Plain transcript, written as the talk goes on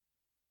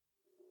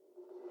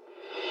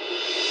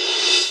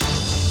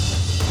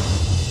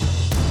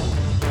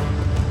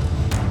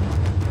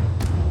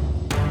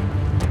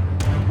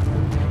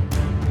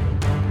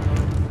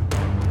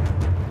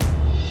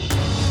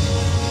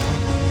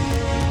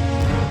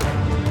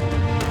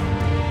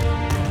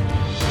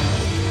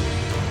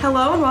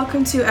Hello and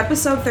welcome to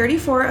episode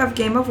 34 of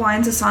Game of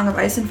Wines, a Song of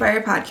Ice and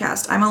Fire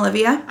podcast. I'm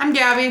Olivia. I'm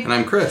Gabby. And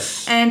I'm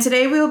Chris. And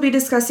today we will be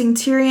discussing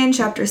Tyrion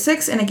Chapter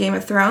 6 in A Game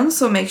of Thrones,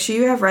 so make sure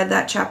you have read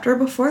that chapter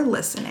before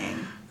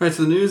listening. Alright,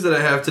 so the news that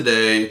I have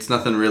today, it's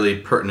nothing really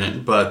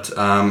pertinent, but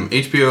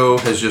HBO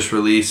has just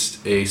released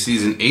a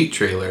Season 8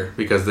 trailer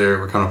because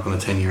we're coming up on the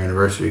 10-year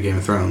anniversary of Game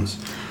of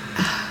Thrones.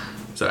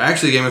 So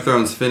actually, Game of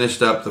Thrones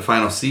finished up the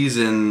final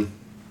season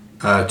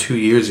 2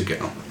 years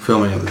ago.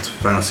 Filming of the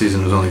final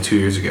season was only 2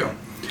 years ago.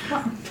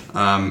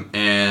 Wow.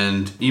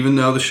 And even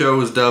though the show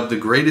was dubbed the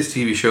greatest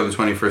TV show of the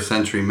 21st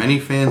century,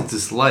 many fans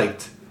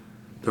disliked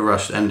the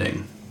rushed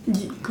ending,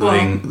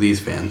 including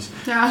these fans.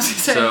 Yeah, I was gonna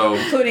say. So,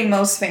 Including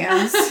most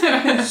fans.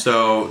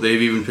 so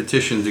they've even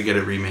petitioned to get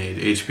it remade.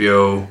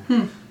 HBO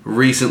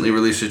recently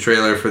released a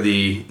trailer for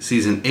the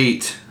season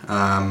 8,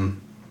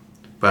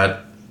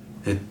 but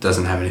it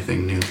doesn't have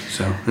anything new.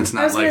 So it's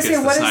not like it's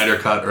the Snyder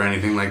Cut or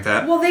anything like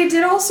that. Well, they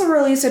did also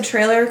release a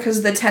trailer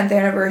because the 10th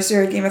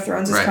anniversary of Game of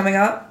Thrones is coming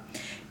up.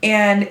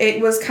 And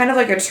it was kind of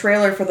like a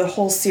trailer for the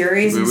whole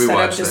series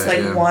instead of just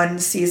one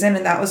season,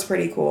 and that was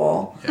pretty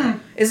cool. Yeah.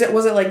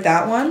 Was it like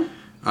that one?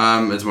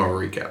 It's more of a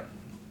recap.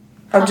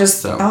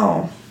 That's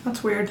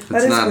weird.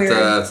 That is weird.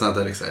 It's not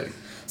that exciting.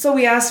 So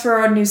we asked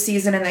for a new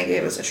season, and they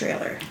gave us a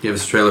trailer. Gave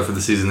us a trailer for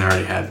the season they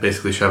already had,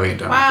 basically shoving it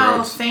down our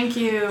throats. Wow, thank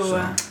you.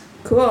 So,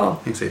 cool.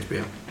 thanks,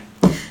 HBO.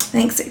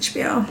 Thanks,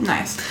 HBO.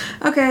 Nice.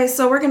 Okay,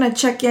 so we're going to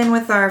check in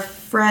with our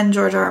friend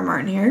George R. R.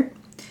 Martin here.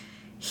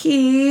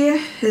 He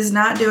is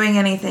not doing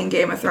anything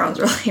Game of Thrones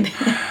related.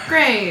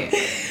 Great.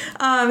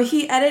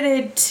 He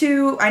edited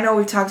I know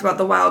we've talked about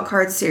the Wild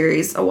Card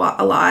series a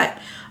lot.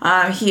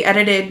 He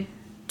edited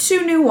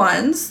 2 new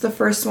ones. The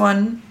first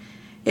one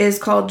is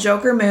called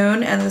Joker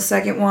Moon, and the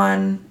second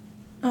one,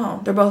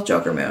 they're both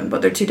Joker Moon,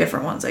 but they're 2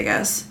 different ones, I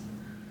guess.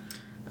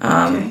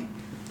 Okay.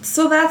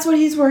 So that's what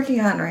he's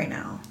working on right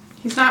now.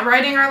 He's not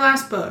writing our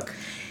last book.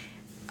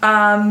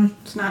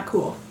 It's not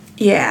cool.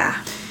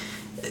 Yeah.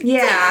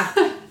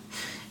 Yeah.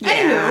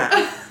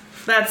 Anywho.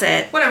 That's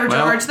it. Whatever,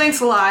 George.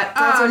 Thanks a lot.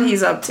 That's what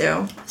he's up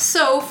to.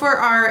 So for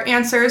our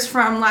answers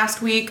from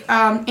last week,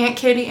 Aunt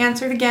Katie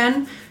answered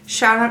again.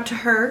 Shout out to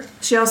her.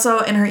 She also,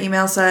 in her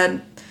email,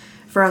 said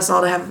for us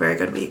all to have a very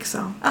good week,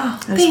 so I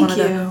just thank wanted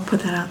you. to put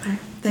that out there.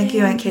 Thank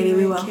you, Aunt Katie.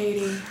 We will. Aunt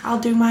Katie. I'll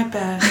do my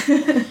best.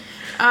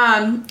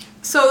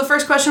 So the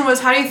first question was,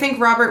 how do you think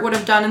Robert would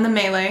have done in the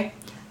melee?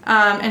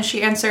 And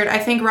she answered, I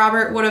think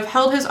Robert would have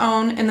held his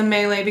own in the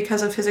melee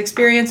because of his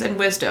experience and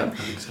wisdom.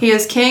 So. He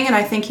is king, and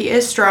I think he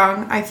is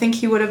strong. I think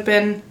he would have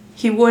been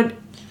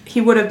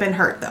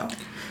hurt though.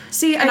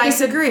 See, and I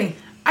disagree.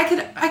 I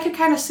could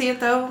kind of see it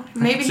though.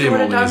 Maybe he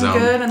would have done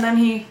good, and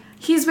then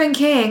he's been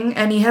king,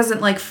 and he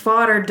hasn't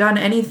fought or done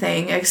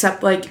anything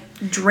except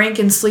drink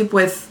and sleep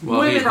with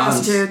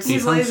prostitutes.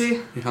 He's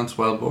lazy. He hunts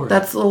wild boars.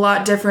 That's a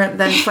lot different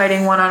than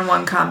fighting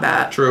one-on-one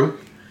combat. True,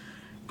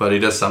 but he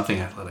does something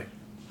athletic.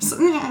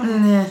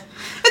 I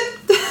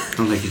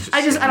don't think he just.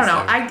 I don't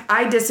know.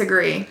 I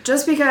disagree.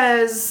 Just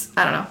because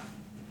I don't know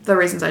the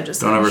reasons I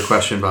just don't ever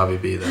question Bobby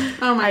B. Though.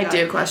 Oh my God. I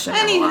do question.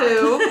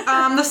 Anywho,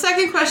 the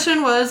second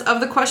question was, of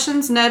the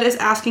questions Ned is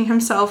asking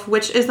himself,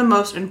 which is the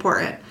most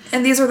important?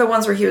 And these are the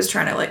ones where he was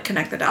trying to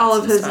connect the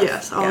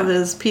dots. All of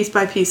his piece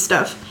by piece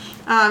stuff.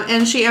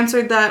 And she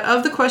answered that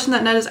of the question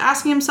that Ned is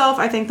asking himself,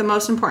 I think the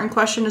most important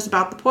question is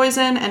about the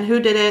poison and who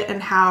did it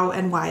and how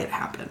and why it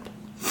happened.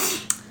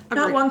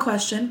 Not one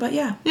question, but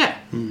yeah. Yeah.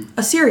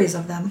 A series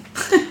of them.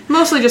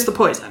 Mostly just the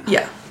poison.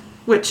 Yeah.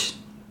 Which,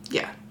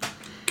 yeah.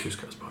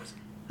 Cusco's poison.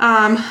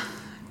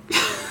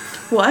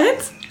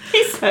 What?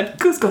 He said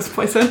Cusco's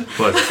poison.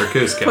 Poison for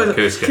Cusco.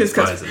 Cusco's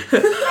poison.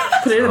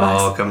 Put it in the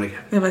box. All coming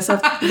together. In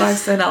myself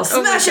box, and I'll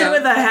smash it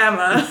with a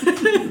hammer.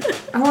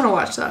 I want to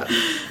watch that.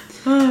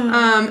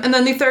 And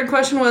then the third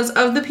question was,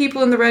 of the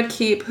people in the Red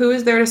Keep, who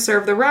is there to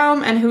serve the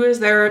realm and who is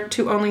there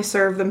to only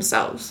serve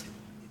themselves?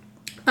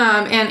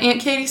 And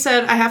Aunt Katie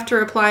said, I have to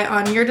reply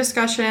on your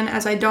discussion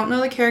as I don't know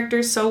the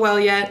characters so well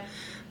yet,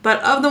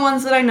 but of the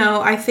ones that I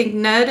know, I think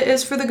Ned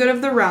is for the good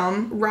of the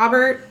realm.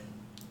 Robert...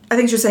 I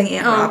think you're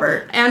saying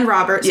Robert. And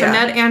Robert. So yeah.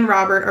 Ned and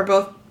Robert are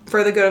both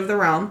for the good of the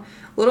realm.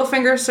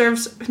 Littlefinger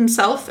serves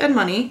himself and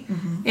money,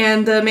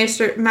 and the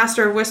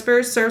Master of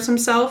Whispers serves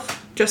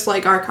himself, just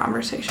like our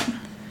conversation.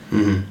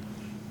 Mm-hmm.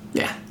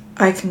 Yeah.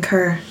 I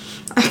concur.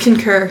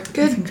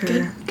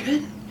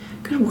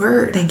 Good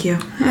word. Thank you.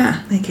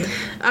 Yeah. Thank you.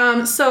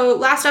 So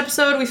last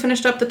episode we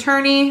finished up the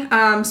tourney,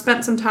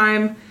 spent some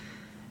time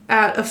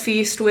at a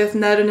feast with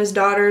Ned and his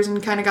daughters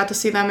and kind of got to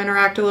see them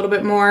interact a little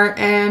bit more,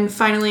 and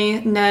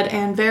finally Ned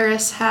and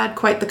Varys had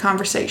quite the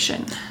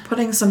conversation.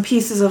 Putting some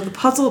pieces of the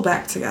puzzle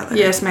back together.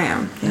 Yes,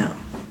 ma'am. Yeah.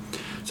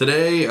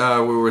 Today,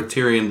 we're with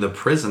Tyrion the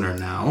prisoner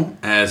now,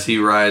 as he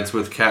rides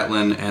with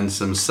Catelyn and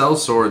some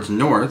sellswords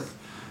north.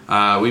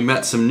 We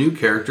met some new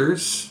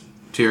characters.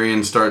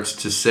 Tyrion starts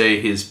to say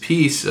his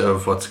piece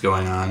of what's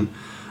going on,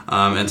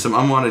 and some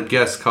unwanted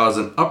guests cause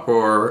an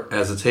uproar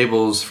as the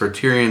tables for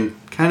Tyrion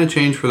kind of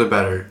change for the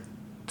better.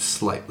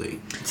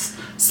 Slightly.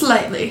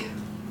 Slightly.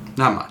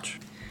 Not much.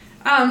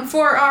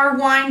 For our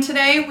wine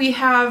today, we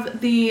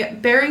have the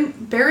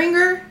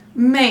Beringer,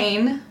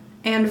 Maine,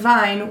 and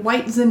Vine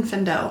White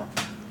Zinfandel.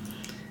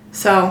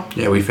 So.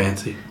 Yeah, we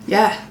fancy.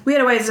 Yeah. We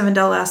had a White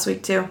Zinfandel last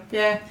week, too.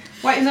 Yeah.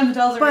 White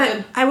Zinfandels are But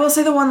good. I will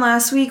say the one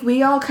last week,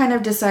 we all kind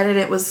of decided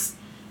it was,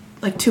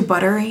 like, too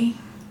buttery.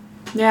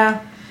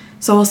 Yeah.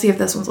 So we'll see if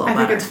this one's a little I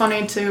think better. it's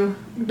funny to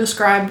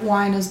describe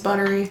wine as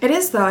buttery. It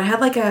is, though. It had,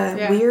 like, a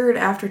Yeah. weird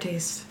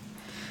aftertaste.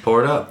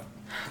 Pour it up.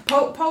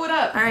 Pull it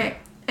up. All right.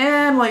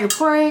 And while you're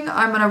pouring,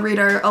 I'm going to read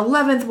our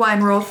 11th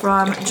wine rule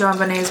from John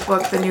Bonet's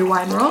book, The New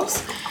Wine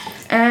Rules.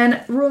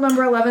 And rule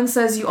number 11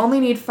 says you only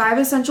need 5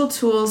 essential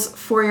tools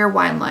for your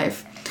wine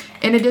life.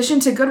 In addition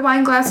to good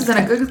wine glasses and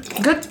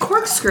a good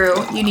corkscrew,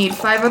 you need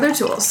 5 other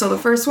tools. So the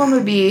first one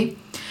would be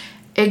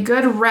a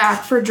good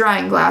rack for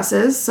drying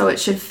glasses, so it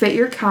should fit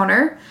your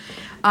counter.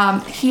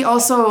 He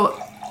also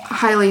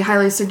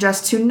highly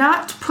suggests to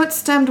not put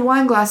stemmed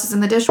wine glasses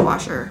in the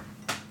dishwasher.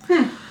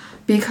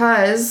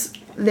 Because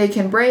they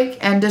can break,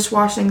 and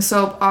dishwashing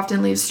soap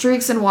often leaves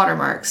streaks and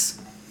watermarks.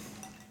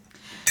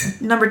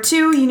 Number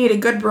 2, you need a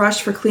good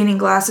brush for cleaning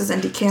glasses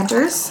and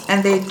decanters,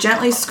 and they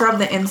gently scrub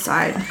the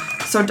inside.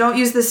 So don't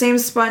use the same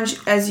sponge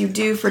as you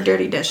do for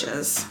dirty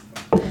dishes.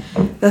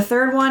 The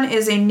third one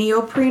is a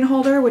neoprene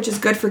holder, which is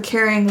good for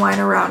carrying wine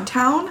around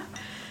town.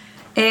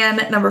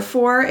 And number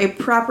 4, a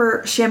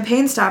proper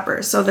champagne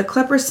stopper. So they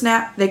clip or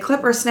snap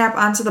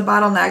onto the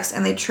bottlenecks,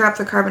 and they trap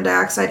the carbon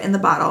dioxide in the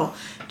bottle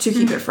to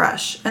keep it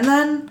fresh. And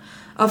then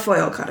a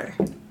foil cutter,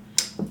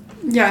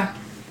 Yeah.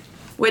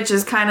 which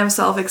is kind of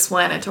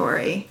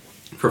self-explanatory.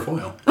 For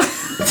foil.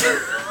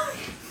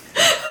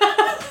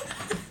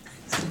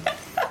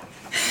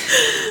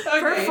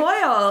 For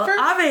foil,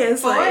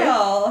 obviously.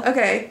 foil.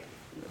 Okay,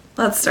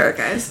 let's start,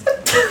 guys.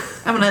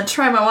 I'm gonna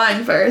try my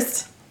wine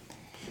first.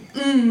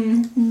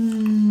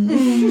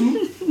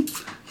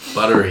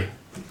 Buttery.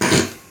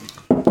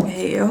 I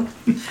hate you.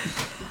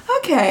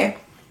 Okay,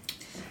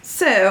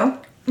 so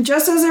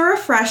just as a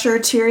refresher,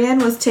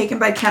 Tyrion was taken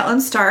by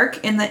Catelyn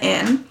Stark in the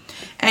inn,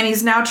 and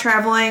he's now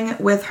traveling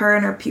with her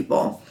and her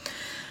people.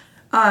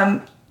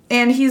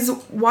 And he's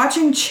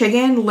watching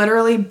Chiggin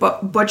literally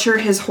butcher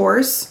his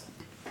horse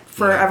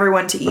for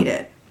everyone to eat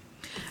it.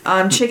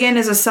 Chiggin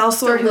is a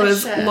sellsword who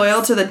is Delicious.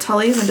 loyal to the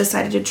Tullys and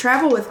decided to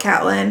travel with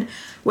Catelyn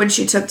when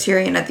she took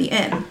Tyrion at the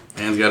inn.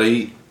 Anne's gotta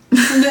eat.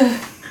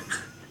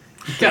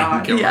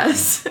 God. Kill her.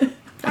 Yes.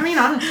 I mean,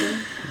 honestly.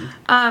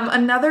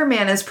 Another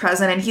man is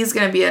present, and he's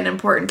going to be an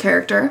important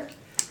character.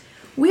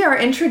 We are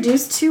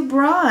introduced to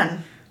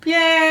Bronn.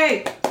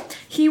 Yay!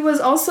 He was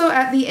also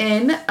at the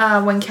inn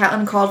when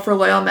Catelyn called for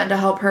loyal men to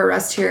help her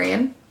arrest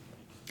Tyrion.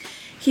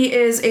 He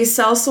is a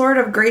sellsword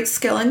of great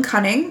skill and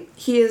cunning.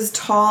 He is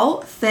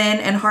tall, thin,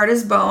 and hard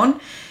as bone.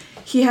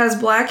 He has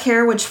black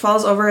hair which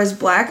falls over his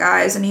black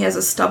eyes, and he has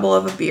a stubble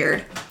of a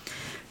beard.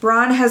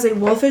 Bronn has a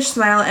wolfish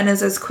smile and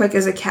is as quick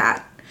as a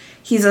cat.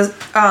 He has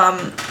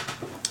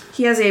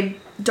a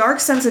dark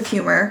sense of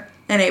humor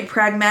and a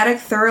pragmatic,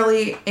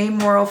 thoroughly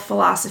amoral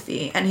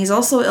philosophy, and he's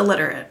also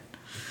illiterate.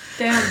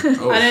 Damn.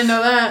 I didn't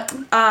know that.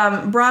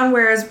 Bronn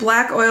wears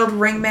black oiled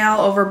ringmail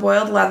over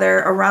boiled leather,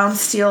 a round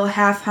steel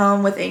half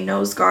helm with a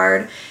nose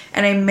guard,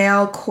 and a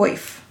mail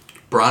coif.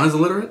 Bronn is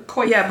illiterate?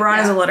 Yeah,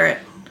 Bronn is illiterate.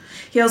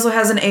 He also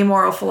has an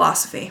amoral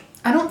philosophy.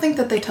 I don't think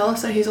that they tell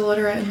us that he's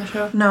illiterate in the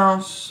show. No,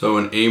 So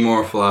an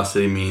amoral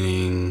philosophy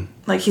meaning...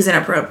 like he's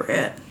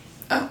inappropriate.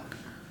 Oh.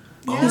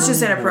 He's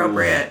just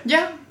inappropriate.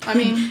 Yeah. I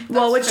mean,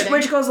 Well, that's which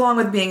fitting. goes along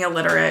with being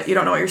illiterate. You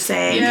don't know what you're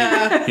saying.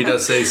 Yeah. He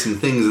does say some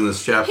things in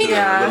this chapter. Yeah.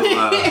 that are a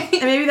little,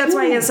 And maybe that's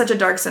why he has such a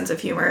dark sense of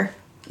humor.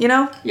 You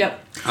know? Yep.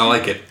 I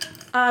like it.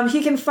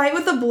 He can fight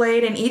with a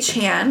blade in each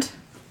hand.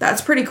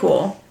 That's pretty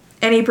cool.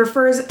 And he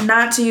prefers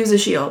not to use a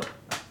shield.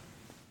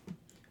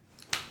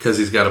 Because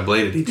he's got a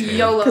blade at each hand.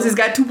 YOLO. Because he's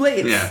got 2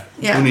 blades. Yeah.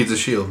 Yeah. Who needs a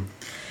shield?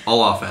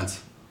 All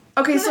offense.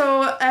 Okay,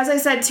 so as I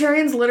said,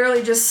 Tyrion's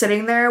literally just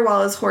sitting there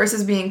while his horse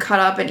is being cut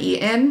up and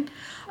eaten.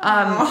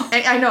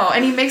 I know,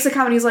 and he makes a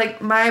comment. He's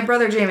like, "My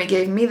brother Jaime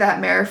gave me that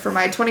mare for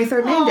my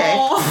 23rd name day,"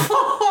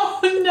 Oh,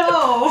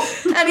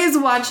 no. and he's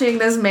watching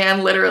this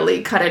man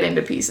literally cut it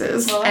into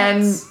pieces Well,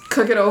 and that's-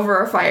 cook it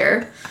over a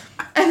fire.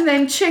 And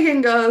then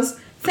Chicken goes,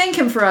 "Thank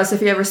him for us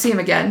if you ever see him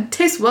again.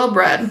 Tastes well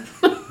bred."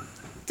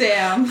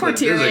 Damn. Poor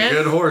He's a Tyrion.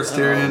 good horse,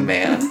 Tyrion. Oh,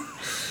 man.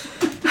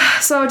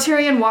 So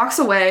Tyrion walks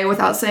away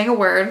without saying a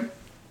word.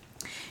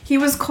 He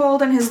was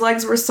cold and his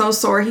legs were so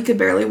sore he could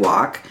barely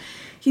walk.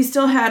 He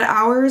still had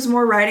hours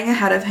more riding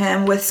ahead of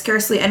him with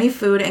scarcely any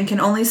food and can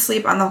only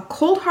sleep on the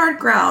cold, hard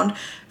ground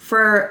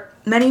for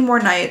many more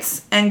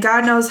nights, and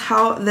God knows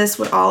how this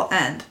would all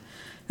end.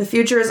 The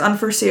future is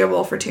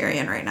unforeseeable for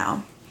Tyrion right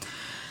now.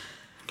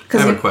 I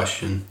have a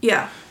question.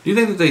 Yeah. Do you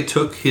think that they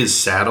took his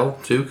saddle,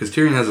 too? Because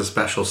Tyrion has a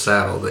special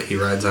saddle that he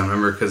rides on,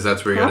 remember? Because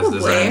that's where he got his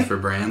Probably. designs for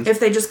brands. If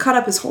they just cut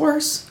up his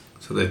horse,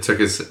 So they took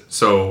his...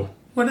 So,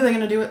 What are they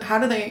gonna do? How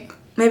do they?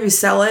 maybe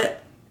sell it.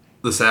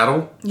 the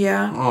saddle?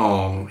 Yeah.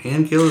 Oh,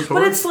 hand kill his horse?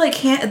 But it's like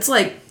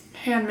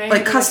Handmade.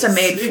 Like, custom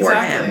made for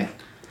him.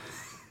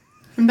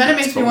 And then it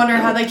makes me wonder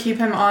how they keep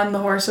him on the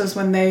horses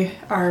when they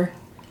are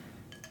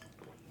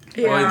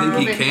Well, I think he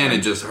Moving can. on.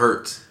 It just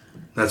hurts.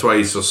 That's why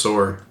he's so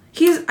sore.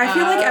 I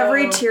feel like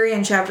every Oh.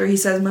 Tyrion chapter he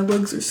says, my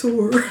legs are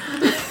sore.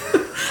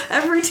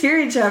 Every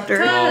Tyrion chapter.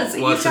 Well,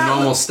 it's a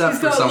normal step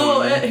for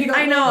someone.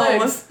 I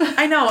know.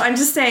 I know. I'm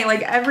just saying,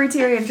 like, every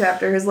Tyrion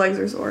chapter, his legs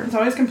are sore. He's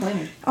always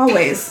complaining.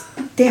 Always.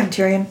 Damn,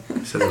 Tyrion.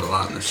 He says it a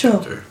lot in this Chill.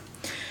 chapter.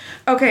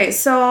 Okay,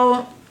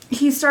 so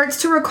he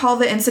starts to recall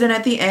the incident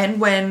at the end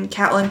when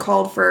Catelyn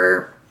called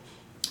for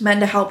men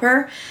to help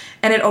her,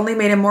 and it only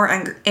made him more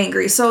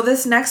angry. So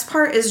this next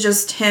part is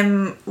just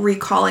him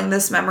recalling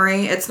this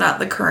memory. It's not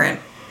the current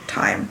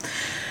time.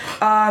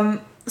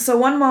 So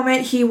one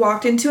moment he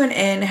walked into an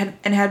inn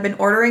and had been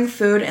ordering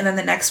food, and then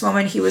the next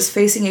moment he was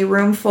facing a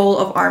room full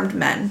of armed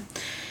men.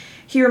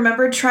 He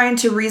remembered trying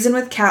to reason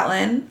with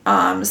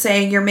Catelyn,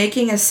 saying, "You're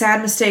making a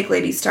sad mistake,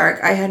 Lady Stark.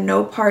 I had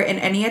no part in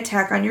any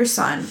attack on your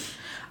son.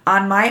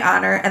 On my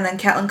honor." And then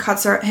Catelyn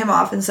cuts him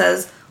off and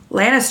says,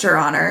 "Lannister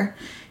honor.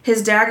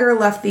 His dagger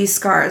left these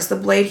scars, the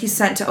blade he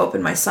sent to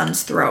open my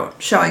son's throat,"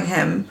 showing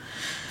him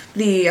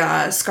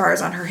the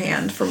scars on her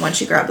hand from when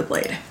she grabbed the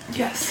blade.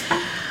 Yes.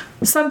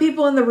 Some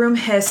people in the room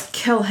hissed,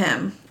 "Kill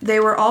him. They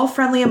were all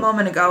friendly a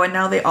moment ago, and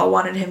now they all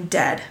wanted him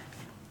dead."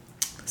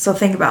 So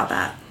think about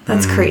that.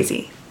 That's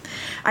crazy.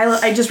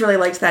 I just really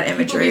liked that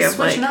imagery People be of,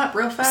 like, switching up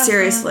real fast.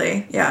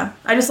 seriously, yeah.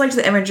 I just liked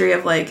the imagery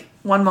of, like,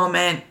 one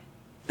moment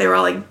they were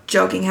all, like,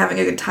 joking, having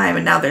a good time,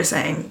 and now they're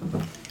saying,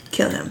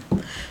 "Kill him."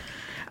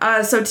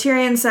 So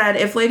Tyrion said,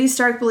 "If Lady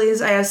Stark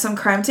believes I have some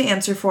crime to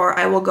answer for,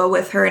 I will go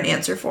with her and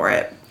answer for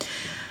it."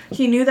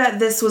 He knew that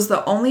this was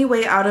the only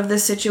way out of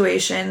this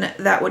situation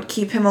that would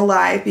keep him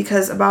alive,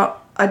 because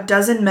about a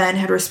dozen men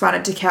had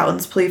responded to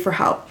Catelyn's plea for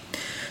help.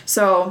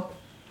 So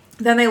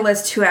then they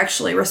list who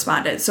actually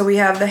responded. So we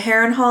have the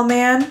Harrenhal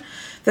man,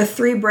 the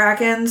 3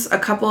 Brackens, a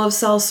couple of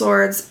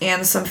sellswords,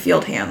 and some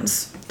field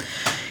hands.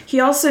 He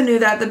also knew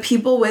that the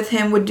people with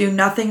him would do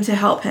nothing to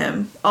help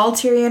him. All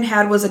Tyrion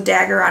had was a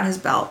dagger on his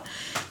belt.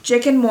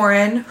 Jick and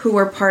Morin, who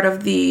were part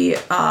of the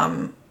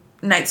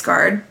Knights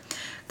Guard,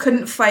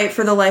 couldn't fight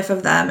for the life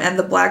of them, and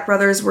the Black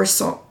Brothers were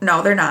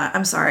no, they're not.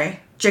 I'm sorry.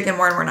 Jick and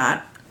Morin were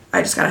not.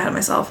 I just got ahead of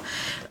myself.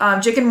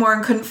 Jick and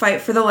Morin couldn't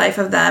fight for the life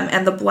of them,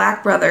 and the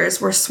Black Brothers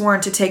were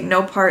sworn to take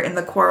no part in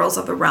the quarrels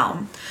of the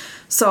realm.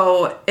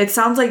 So it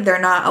sounds like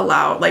they're not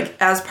allowed, like,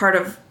 as part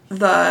of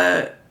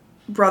the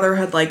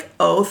Brotherhood, like,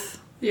 oath,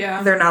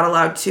 Yeah. they're not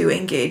allowed to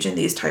engage in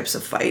these types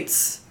of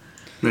fights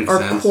Makes or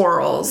sense.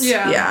 quarrels.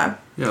 Yeah. Yeah.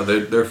 Yeah,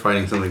 they're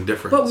fighting something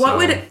different. But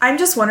what so- I'm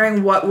just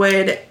wondering what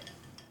would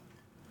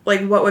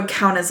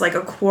count as, like,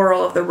 a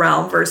quarrel of the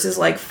realm versus,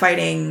 like,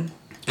 fighting.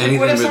 anything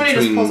What if somebody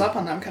just between pulls up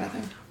on them, kind of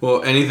thing?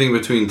 well, anything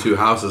between 2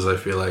 houses, I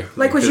feel like.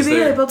 Like, would you 'cause be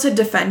they're- able to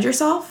defend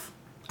yourself?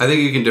 I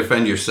think you can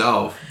defend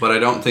yourself, but I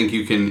don't think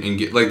you can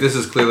engage. Like, this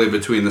is clearly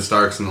between the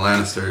Starks and the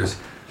Lannisters.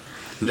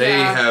 They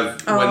Yeah.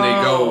 have when they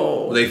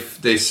Oh. go,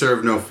 they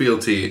serve no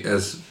fealty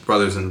as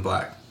brothers in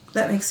black,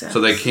 That makes sense. so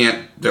they can't.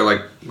 They're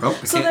like, well,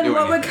 I So can't then do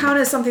what would anything. count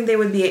as something they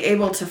would be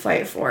able to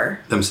fight for?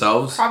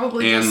 Themselves,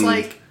 Probably and just,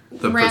 like,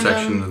 the random-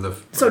 protection of the.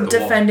 So of the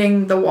wall.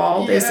 defending the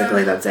wall, Yeah.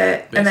 basically, that's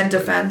it. And then Basically.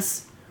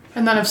 defense.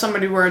 And then if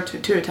somebody were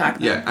to attack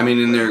them. Yeah, I mean,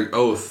 in their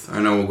oath, I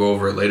know we'll go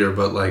over it later,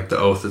 but like the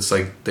oath, it's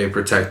like they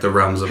protect the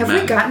realms of Have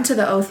men. we gotten to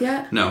the oath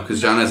yet? No, because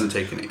John hasn't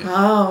taken it yet.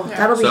 Oh, Yeah.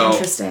 that'll be So,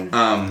 interesting.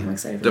 I'm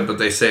excited for that. But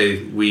they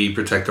say we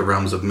protect the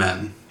realms of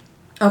men.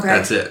 Okay.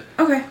 That's it.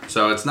 Okay.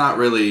 So it's not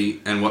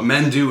really, and what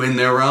men do in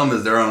their realm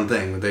is their own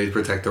thing. They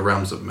protect the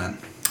realms of men.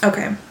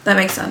 Okay. That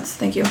makes sense.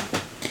 Thank you.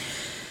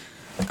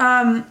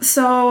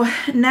 So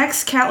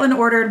next, Catelyn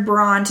ordered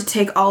Bronn to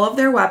take all of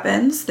their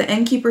weapons. The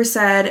innkeeper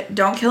said,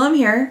 "Don't kill him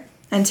here."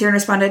 And Tyrion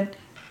responded,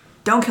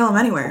 "Don't kill him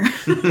anywhere."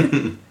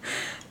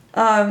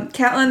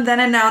 Catelyn then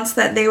announced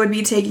that they would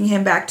be taking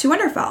him back to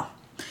Winterfell.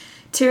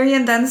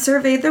 Tyrion then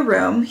surveyed the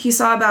room. He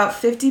saw about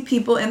 50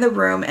 people in the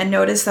room and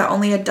noticed that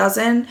only a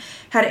dozen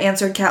had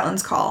answered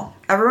Catelyn's call.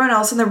 Everyone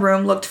else in the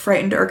room looked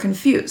frightened or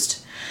confused.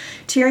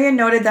 Tyrion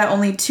noted that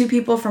only 2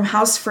 people from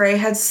House Frey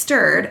had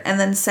stirred and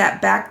then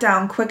sat back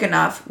down quick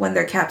enough when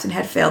their captain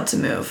had failed to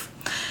move.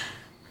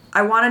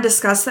 I want to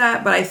discuss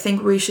that, but I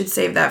think we should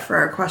save that for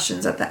our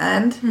questions at the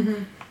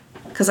end.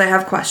 Because I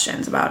have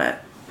questions about it.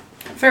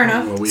 Fair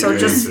enough. Well, we So have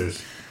just-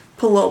 answers.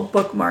 Put a little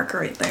bookmark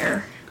right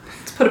there.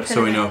 Let's put a pin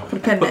So we in it. know. Put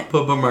a pin in it.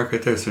 Put a mark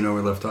right there so we know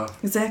we left off.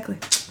 Exactly.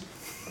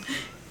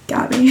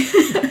 Got me.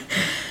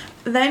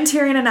 Then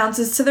Tyrion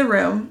announces to the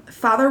room,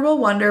 "Father will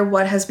wonder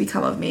what has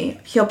become of me.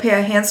 He'll pay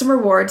a handsome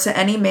reward to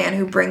any man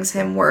who brings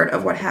him word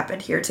of what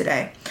happened here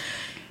today."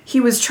 He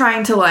was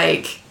trying to,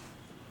 like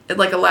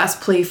a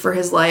last plea for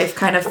his life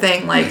kind of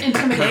thing. Like,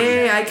 Intimidation.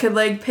 "Hey, I could,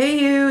 like, pay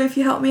you if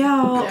you help me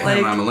out." Yeah.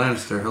 Like, I'm a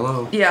Lannister.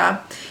 Hello. yeah.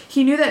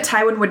 He knew that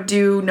Tywin would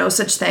do no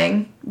such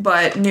thing,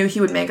 but knew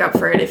he would make up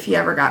for it if he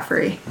ever got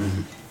free.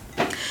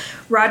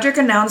 Roderick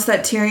announced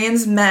that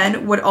Tyrion's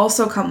men would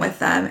also come with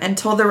them and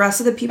told the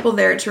rest of the people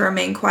there to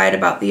remain quiet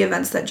about the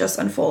events that just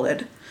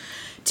unfolded.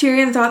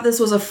 Tyrion thought this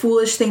was a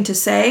foolish thing to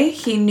say.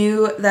 He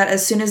knew that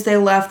as soon as they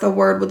left, the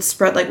word would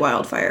spread like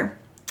wildfire.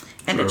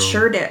 And it True.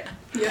 sure did.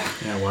 Yeah.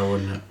 Yeah, why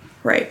wouldn't it?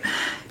 Right.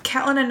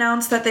 Catelyn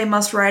announced that they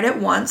must ride at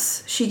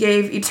once. She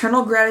gave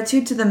eternal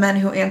gratitude to the men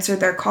who answered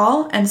their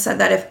call and said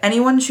that if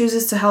anyone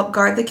chooses to help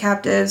guard the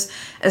captives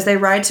as they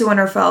ride to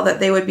Winterfell, that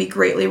they would be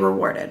greatly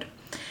rewarded.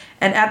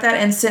 And at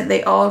that instant,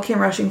 they all came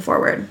rushing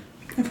forward.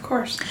 Of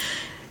course.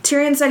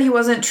 Tyrion said he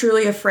wasn't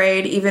truly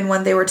afraid even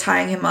when they were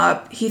tying him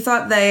up. He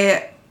thought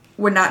they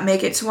would not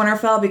make it to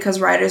Winterfell because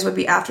riders would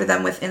be after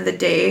them within the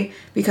day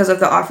because of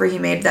the offer he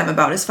made them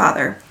about his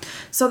father.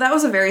 So that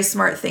was a very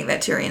smart thing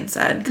that Tyrion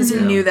said because he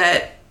knew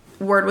that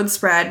word would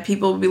spread.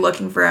 People would be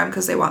looking for him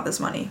because they want this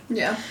money.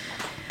 Yeah.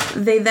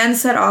 They then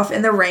set off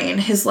in the rain.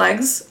 His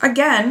legs,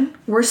 again,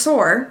 were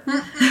sore.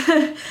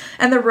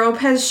 And the rope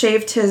had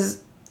chafed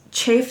his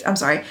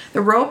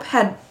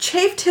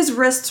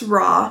wrists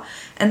raw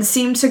and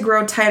seemed to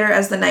grow tighter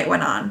as the night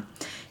went on.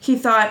 He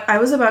thought, I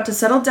was about to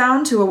settle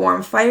down to a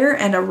warm fire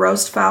and a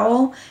roast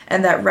fowl,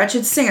 and that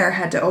wretched singer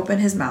had to open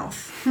his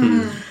mouth.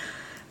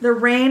 The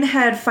rain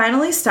had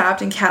finally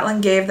stopped, and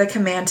Catelyn gave the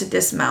command to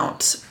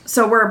dismount.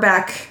 So we're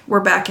back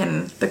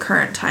in the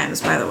current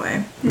times, by the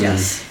way.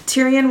 Yes.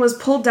 Tyrion was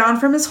pulled down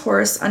from his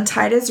horse,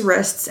 untied his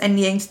wrists, and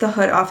yanked the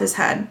hood off his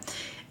head.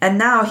 And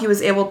now he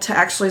was able to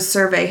actually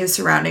survey his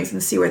surroundings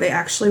and see where they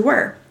actually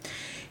were.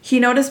 He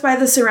noticed by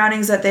the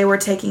surroundings that they were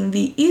taking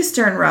the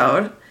eastern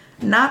road,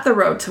 not the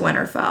road to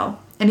Winterfell.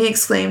 And he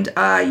exclaimed,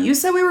 you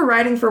said we were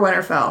riding for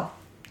Winterfell.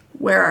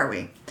 Where are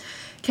we?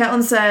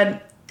 Catelyn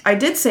said, I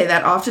did say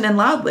that often and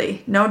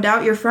loudly. No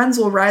doubt your friends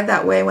will ride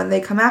that way when they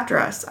come after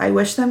us. I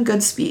wish them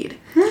good speed.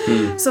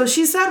 So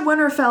she said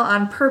Winterfell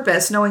on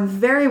purpose, knowing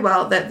very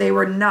well that they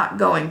were not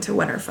going to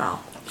Winterfell.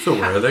 So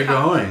where are they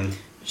going?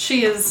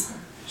 She's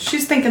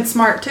thinking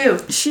smart too.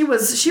 She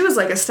was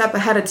like a step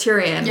ahead of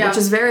Tyrion, Yeah. which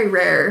is very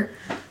rare.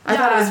 I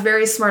thought it was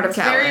very smart of It's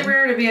Catelyn. very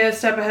rare to be a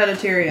step ahead of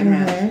Tyrion,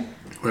 man.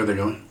 Where are they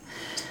going?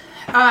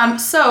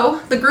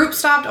 So the group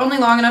stopped only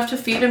long enough to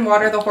feed and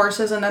water the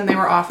horses, and then they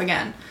were off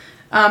again.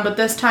 But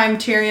this time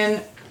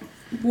Tyrion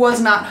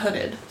was not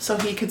hooded, so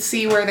he could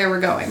see where they were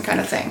going, kind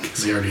of thing.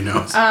 Because he already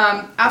knows.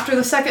 After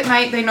the second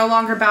night, they no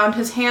longer bound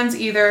his hands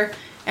either,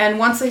 and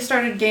once they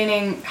started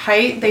gaining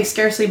height, they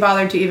scarcely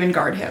bothered to even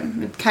guard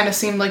him. It kind of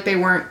seemed like they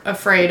weren't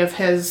afraid of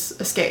his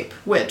escape,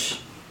 which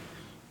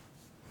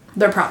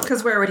they're probably.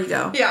 Because where would he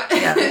go?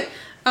 Yeah.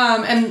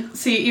 And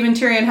see, even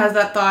Tyrion has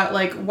that thought,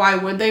 like, why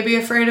would they be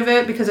afraid of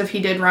it? Because if he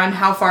did run,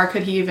 how far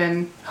could he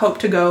even hope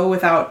to go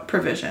without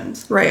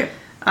provisions? Right.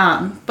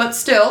 But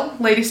still,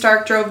 Lady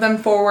Stark drove them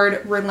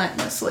forward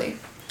relentlessly.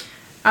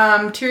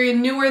 Tyrion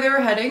knew where they were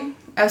heading.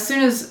 As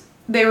soon as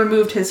they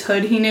removed his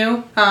hood, he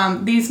knew.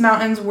 These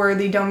mountains were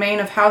the domain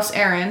of House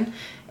Arryn,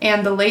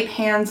 and the late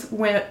Hand's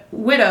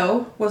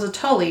widow was a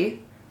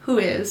Tully, who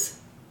is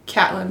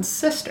Catelyn's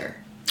sister.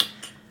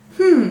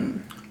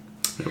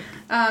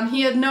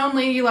 He had known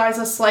Lady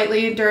Lysa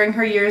slightly during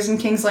her years in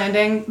King's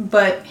Landing,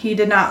 but he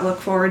did not look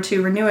forward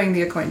to renewing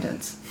the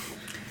acquaintance.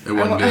 It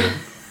wasn't good.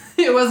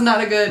 It was not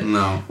a good...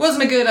 No.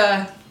 Wasn't a good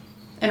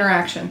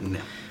interaction.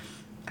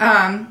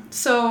 No.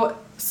 So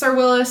Sir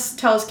Willis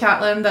tells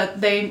Catelyn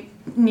that they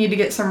need to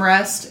get some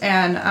rest,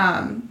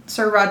 and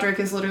Sir Roderick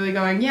is literally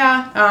going,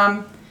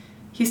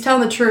 he's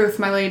telling the truth,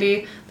 my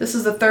lady. This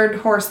is the third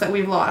horse that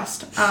we've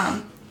lost.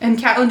 And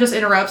Catelyn just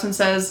interrupts and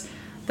says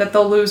that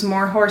they'll lose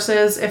more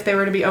horses if they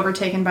were to be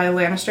overtaken by the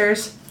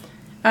Lannisters.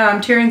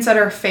 Tyrion said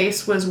her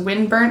face was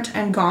wind-burnt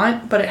and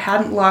gaunt, but it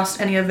hadn't lost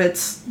any of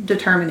its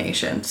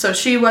determination. So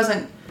she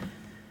wasn't...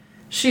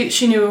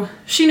 She knew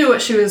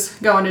what she was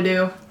going to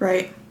do.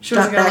 Right. She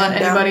wasn't going to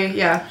let anybody...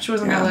 Yeah, she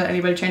wasn't going to let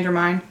anybody change her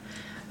mind.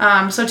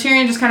 So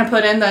Tyrion just kind of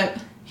put in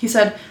that... He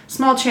said,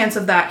 small chance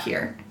of that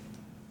here.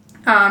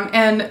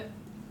 And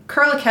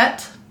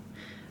Curliket,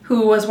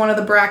 who was one of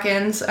the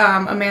Brackens,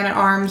 a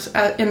man-at-arms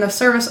in the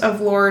service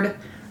of Lord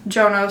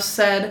Jonos,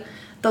 said,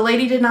 the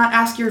lady did not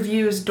ask your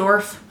views,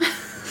 dwarf.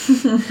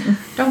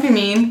 Don't be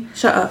mean.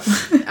 Shut up.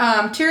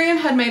 Tyrion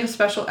had made a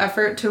special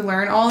effort to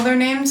learn all of their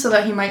names so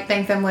that he might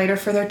thank them later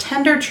for their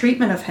tender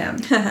treatment of him.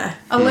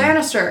 A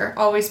Lannister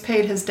always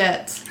paid his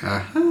debts.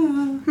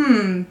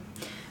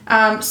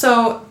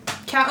 So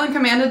Catelyn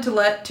commanded to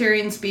let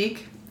Tyrion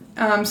speak.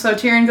 So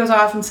Tyrion goes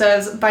off and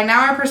says, by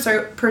now our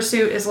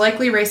pursuit is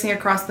likely racing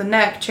across the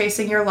neck,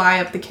 chasing your lie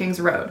up the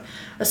King's Road.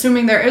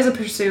 Assuming there is a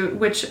pursuit,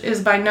 which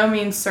is by no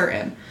means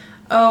certain.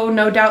 Oh,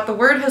 no doubt the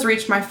word has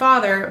reached my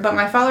father, but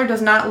my father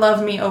does not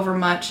love me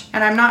overmuch,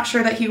 and I'm not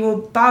sure that he will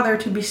bother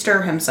to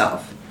bestir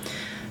himself.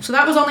 So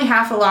that was only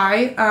half a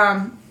lie.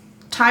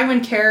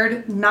 Tywin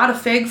cared not a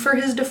fig for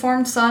his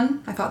deformed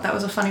son. I thought that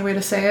was a funny way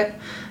to say it.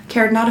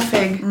 Cared not a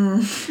fig.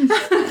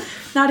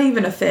 Not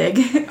even a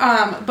fig.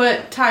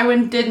 But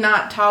Tywin did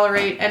not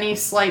tolerate any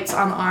slights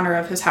on the honor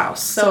of his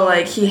house. So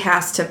like, he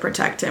has to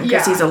protect him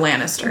because he's a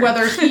Lannister.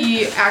 Whether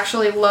he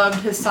actually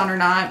loved his son or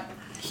not,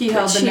 he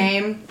held the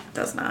name.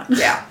 Does not.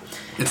 Yeah.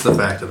 It's the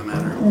fact of the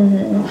matter.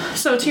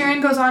 So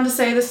Tyrion goes on to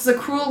say, this is a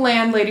cruel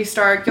land, Lady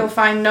Stark. You'll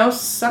find no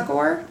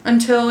succor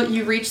until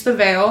you reach the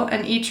Vale,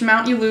 and each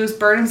mount you lose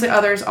burdens the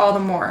others all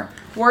the more.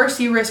 Worse,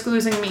 you risk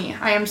losing me.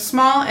 I am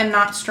small and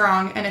not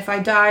strong, and if I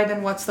die,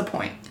 then what's the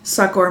point?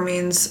 Succor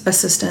means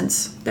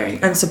assistance. There you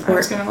go. And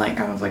support.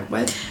 I was like,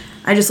 what?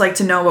 I just like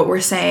to know what we're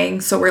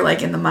saying, so we're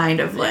like in the mind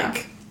of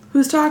like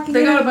who's talking.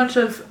 They here? got a bunch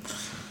of.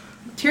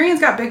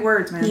 Tyrion's got big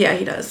words, man. Yeah,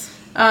 he does.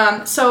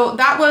 So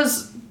that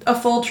was a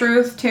full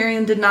truth.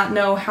 Tyrion did not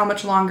know how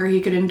much longer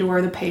he could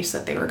endure the pace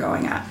that they were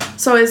going at.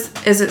 So is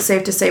it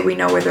safe to say we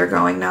know where they're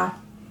going now?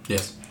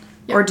 Yes.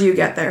 Yep. Or do you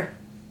get there?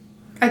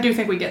 I do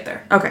think we get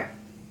there. Okay.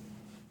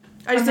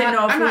 I just didn't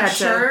know if I'm we not had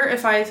sure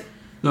if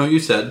No, you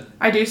said.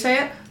 I do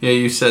say it. Yeah,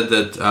 you said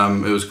that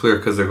it was clear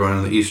because they're going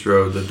on the East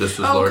Road that this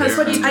was Oh, Lord 'cause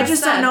what Aaron. he I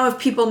just said. don't know if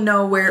people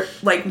know where,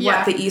 like, Yeah.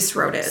 what the East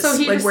Road is. So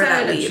he like, just where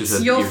said, that She leads.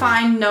 said- you'll Erie.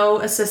 find no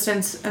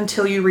assistance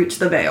until you reach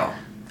the Vale.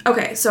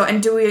 Okay, so,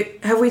 and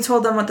have we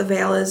told them what the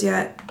Vale is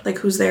yet? Like,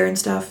 who's there and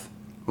stuff?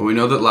 Well, we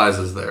know that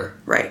Liza's there.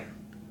 Right.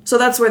 So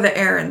that's where the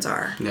errands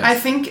are. Yes. I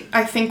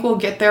think we'll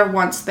get there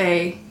once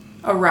they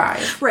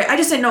arrive. Right, I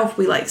just didn't know if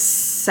we, like,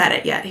 said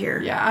it yet here.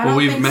 Yeah, I Well, don't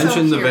we've think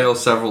mentioned so the here. Vale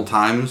several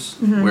times,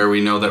 where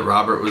we know that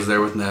Robert was there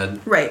with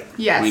Ned. Right.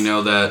 Yes. We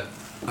know that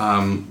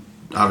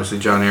obviously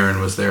John Aaron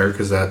was there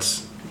because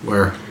that's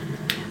where.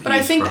 But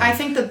he's from I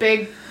think the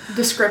big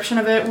description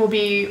of it will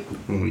be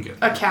when we get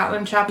a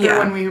Catelyn chapter Yeah.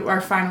 when we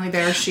are finally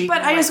there.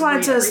 But I just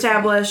wanted to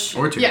establish,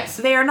 or two. Yes.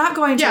 they are not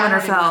going to Yeah,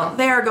 not Winterfell. Winterfell.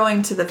 They are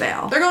going to the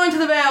Vale. They're going to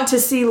the Vale. To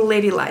see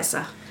Lady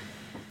Lysa.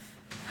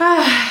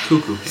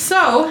 Cuckoo.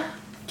 So,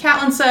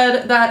 Catelyn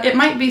said that it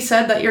might be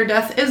said that your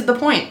death is the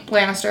point,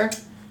 Lannister.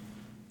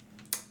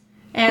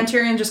 And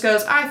Tyrion just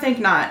goes, I think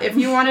not. If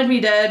you wanted me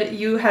dead,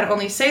 you had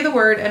only say the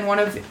word, and one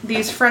of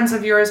these friends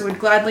of yours would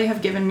gladly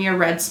have given me a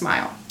red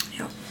smile.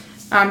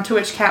 Yep. To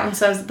which Catelyn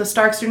says, the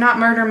Starks do not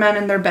murder men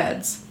in their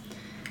beds.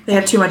 They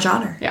have too much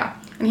honor. Yeah.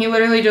 And he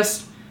literally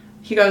just,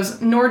 he goes,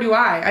 nor do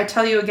I. I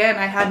tell you again,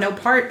 I had no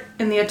part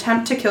in the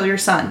attempt to kill your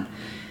son.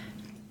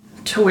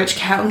 To which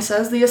Catelyn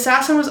says, the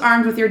assassin was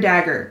armed with your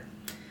dagger.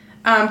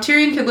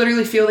 Tyrion could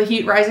literally feel the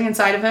heat rising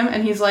inside of him,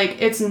 and he's like,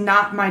 it's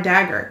not my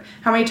dagger.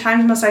 How many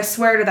times must I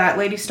swear to that,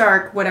 Lady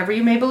Stark? Whatever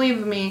you may believe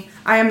of me,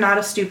 I am not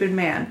a stupid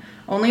man.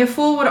 Only a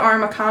fool would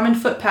arm a common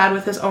footpad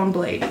with his own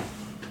blade.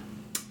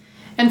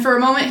 And for a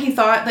moment he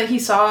thought that he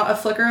saw a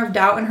flicker of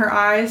doubt in her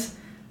eyes,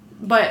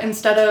 but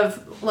instead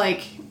of,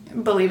 like,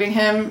 believing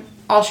him,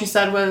 all she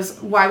said was,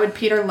 why would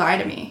Peter lie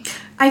to me?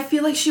 I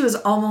feel like she was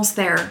almost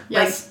there.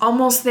 Yes. Like,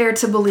 almost there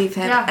to believe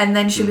him. Yeah. And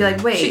then she'd be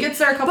like, wait. She gets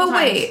there a couple But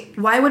times. wait,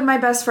 why would my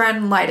best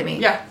friend lie to me?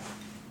 Yeah.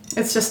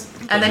 It's just...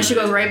 And then she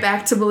goes right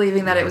back to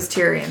believing that it was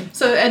Tyrion.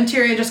 So, and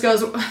Tyrion just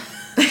goes...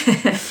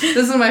 This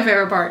is my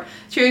favorite part.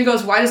 Tyrion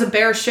goes, why does a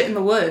bear shit in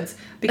the woods?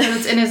 Because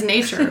it's in his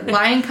nature.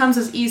 Lying comes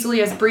as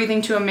easily as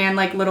breathing to a man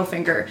like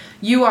Littlefinger.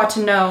 You ought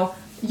to know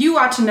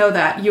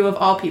that, you of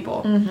all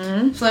people.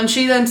 Mm-hmm. So then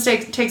she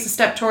takes a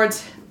step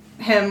towards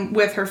him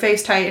with her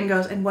face tight and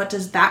goes, and what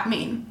does that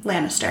mean,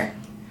 Lannister?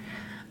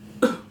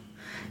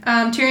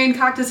 Tyrion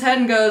cocked his head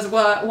and goes,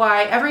 well,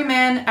 why, every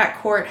man at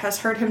court has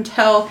heard him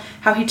tell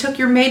how he took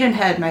your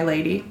maidenhead, my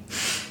lady.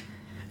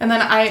 And then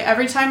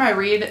every time I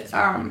read, It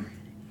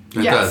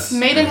yes, does.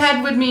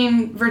 maidenhead would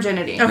mean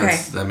virginity.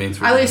 Okay. That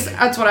means At least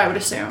that's what I would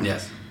assume.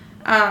 Yes.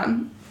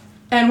 And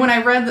when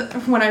I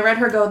read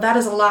her go, that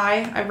is a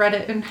lie, I read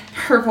it in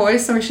her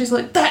voice, so she's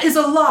like, that is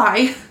a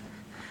lie.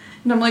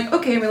 And I'm like,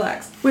 okay,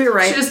 relax. We were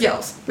right. She just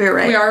yells. We were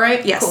right. We are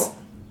right? Yes. Cool.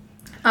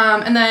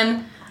 And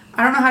then,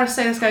 I don't know how to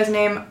say this guy's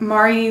name,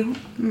 Marillion.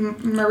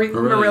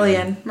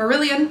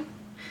 Marillion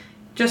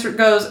just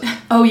goes,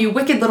 oh, you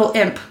wicked little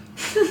imp.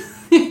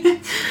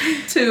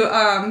 To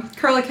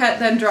Curliquet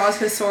then draws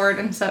his sword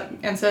and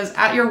says,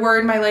 at your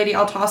word, my lady,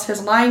 I'll toss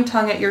his lying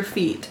tongue at your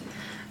feet.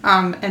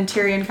 And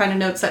Tyrion kind of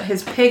notes that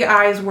his pig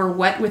eyes were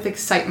wet with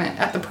excitement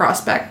at the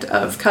prospect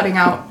of cutting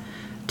out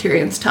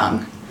Tyrion's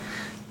tongue.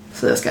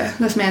 So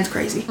this man's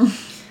crazy.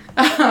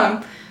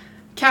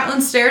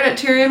 Catelyn stared at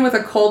Tyrion with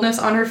a coldness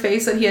on her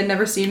face that he had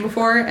never seen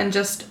before and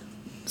just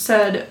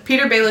said,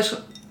 Peter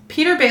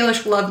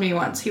Baelish loved me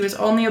once. He was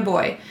only a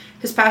boy.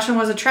 His passion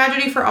was a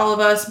tragedy for all of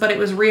us, but it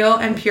was real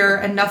and pure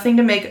and nothing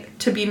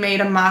to be made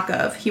a mock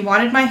of. He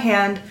wanted my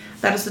hand.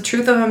 That is the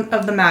truth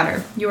of the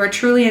matter. You are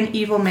truly an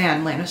evil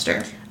man,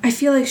 Lannister. I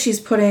feel like she's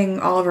putting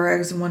all of her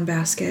eggs in one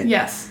basket.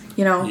 Yes.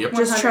 You know, Yep.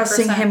 just 100%.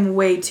 trusting him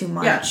way too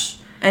much. Yeah.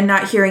 And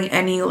not hearing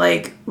any,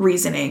 like,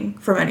 reasoning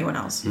from anyone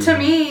else. To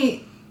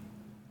me,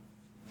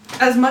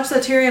 as much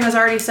that Tyrion has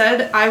already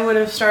said, I would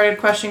have started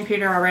questioning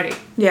Peter already.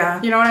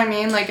 Yeah. You know what I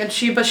mean? Like,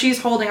 but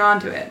she's holding on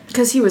to it.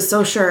 Because he was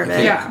so sure of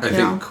it. Yeah. I you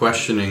think know?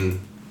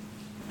 questioning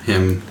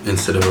him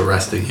instead of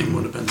arresting him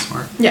would have been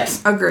smart. Yes.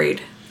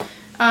 Agreed.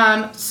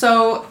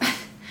 So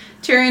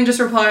Tyrion just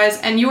replies,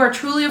 and you are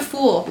truly a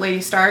fool, Lady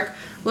Stark.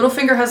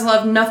 Littlefinger has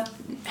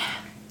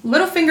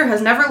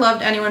never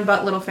loved anyone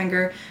but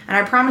Littlefinger, and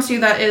I promise you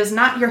that it is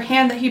not your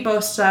hand that he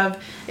boasts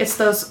of. It's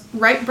those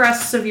right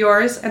breasts of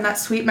yours, and that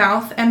sweet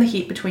mouth, and the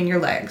heat between your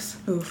legs.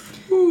 Oof.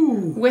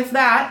 With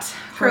that,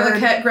 Hard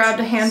Curliquet grabbed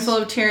a handful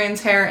of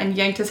Tyrion's hair and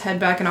yanked his head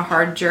back in a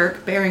hard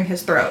jerk, baring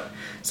his throat.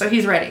 So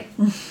he's ready.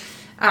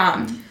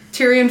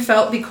 Tyrion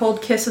felt the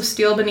cold kiss of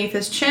steel beneath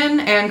his chin,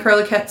 and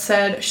Curliquet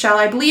said, shall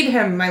I bleed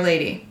him, my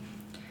lady?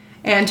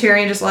 And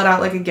Tyrion just let out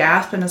like a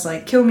gasp and is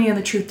like, kill me and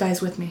the truth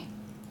dies with me.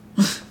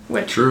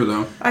 Which, True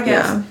though. I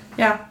guess.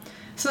 Yeah.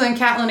 So then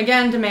Catelyn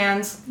again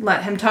demands,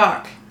 let him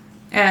talk.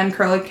 And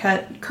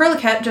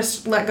Curliquet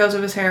just let go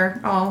of his hair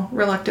all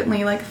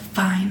reluctantly, like,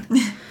 fine.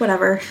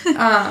 Whatever.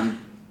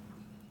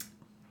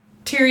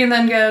 Tyrion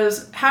then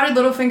goes, how did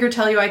Littlefinger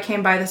tell you I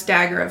came by this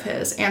dagger of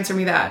his? Answer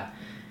me that.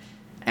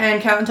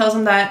 And Catelyn tells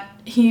him that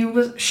she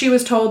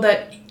was told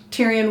that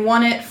Tyrion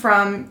won it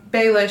from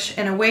Baelish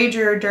in a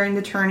wager during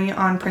the tourney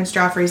on Prince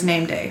Joffrey's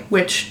name day,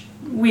 which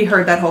we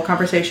heard that whole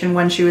conversation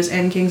when she was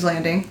in King's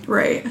Landing.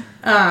 Right.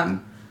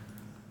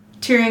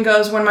 Tyrion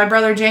goes, when my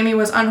brother Jaime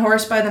was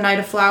unhorsed by the Knight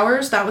of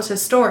Flowers, that was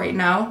his story,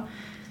 no?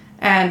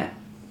 And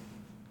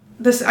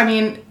this, I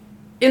mean,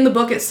 in the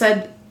book it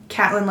said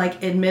Catelyn,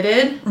 like,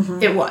 admitted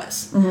it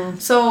was. Mm-hmm.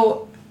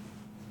 So,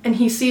 and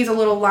he sees a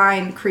little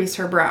line crease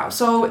her brow.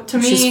 So, to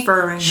me,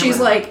 she's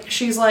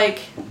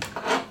like,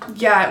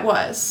 yeah, it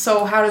was.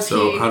 So, how does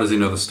he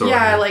know the story?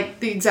 Yeah,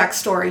 like, the exact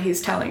story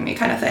he's telling me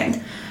kind of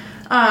thing.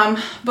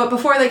 But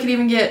before they could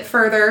even get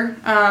further,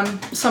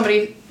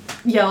 somebody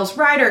yells,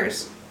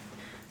 Riders!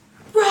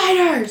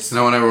 Riders! And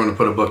I want everyone to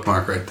put a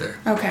bookmark right there.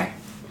 Okay.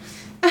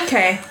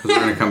 Okay. Because we're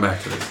going to come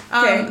back to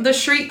this. The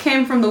shriek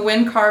came from the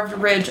wind-carved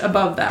ridge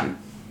above them.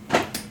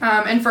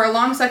 And for a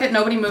long second,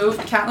 nobody moved.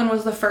 Catelyn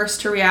was the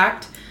first to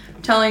react,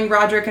 telling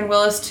Roderick and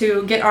Willis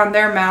to get on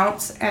their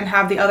mounts and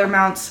have the other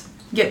mounts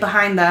get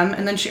behind them.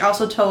 And then she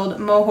also told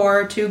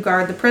Mohor to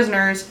guard the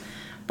prisoners.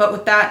 But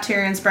with that,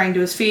 Tyrion sprang to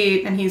his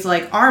feet, and he's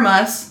like, arm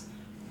us.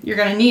 You're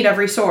going to need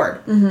every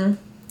sword. Mm-hmm.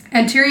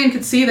 And Tyrion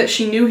could see that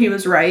she knew he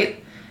was right.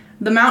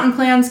 The mountain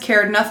clans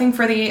cared nothing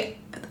for the,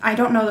 I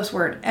don't know this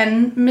word,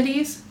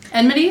 enmities?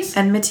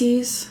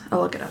 Enmities? I'll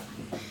look it up.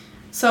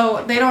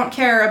 So they don't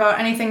care about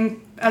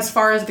anything as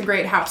far as the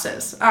great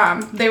houses.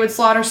 They would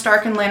slaughter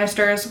Stark and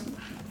Lannisters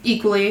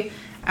equally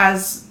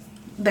as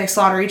they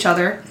slaughter each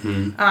other.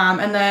 Mm-hmm.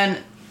 And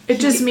then... It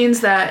just means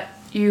that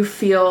you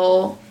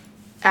feel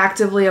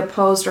actively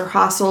opposed or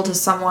hostile to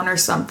someone or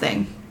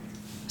something.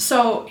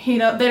 So they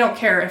don't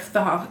care if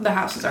the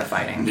houses are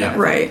fighting. Yeah.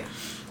 Right.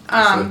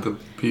 Like the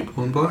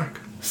people in black.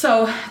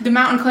 So the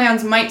mountain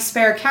clans might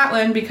spare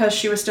Catelyn because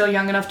she was still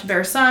young enough to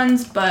bear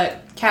sons,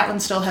 but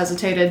Catelyn still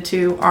hesitated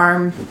to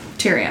arm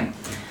Tyrion.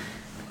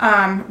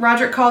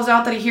 Roderick calls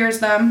out that he hears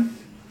them,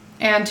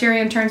 and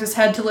Tyrion turns his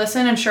head to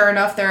listen, and sure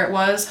enough, there it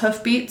was,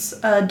 hoofbeats,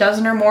 a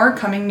dozen or more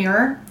coming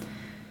nearer.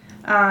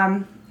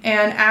 And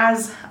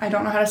as, I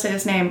don't know how to say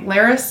his name,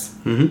 Larys?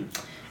 Mm-hmm.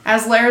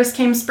 As Larys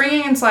came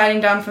springing and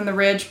sliding down from the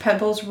ridge,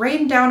 pebbles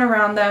rained down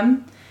around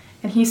them,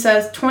 and he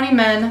says, 20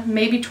 men,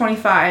 maybe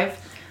 25,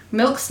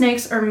 milk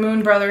snakes or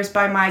moon brothers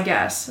by my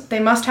guess. They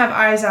must have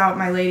eyes out,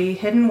 my lady,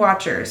 hidden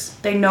watchers.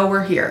 They know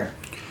we're here.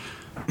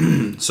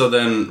 So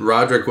then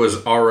Roderick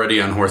was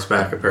already on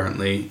horseback,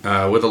 apparently,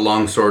 with a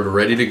longsword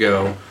ready to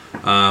go,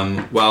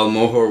 while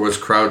Mohor was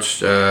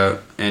crouched,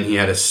 and he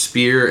had a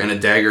spear and a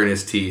dagger in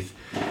his teeth,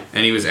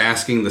 and he was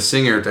asking the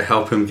singer to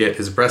help him get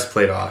his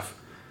breastplate off.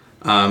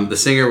 The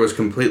singer was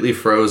completely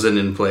frozen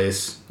in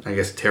place. I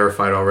guess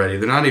terrified already.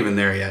 They're not even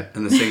there yet,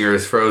 and the singer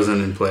is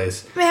frozen in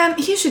place. Man,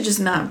 he should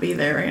just not be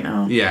there right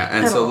now. Yeah,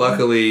 and so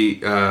luckily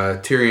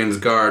Tyrion's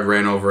guard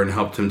ran over and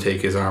helped him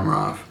take his armor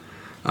off.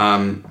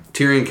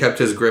 Tyrion kept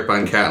his grip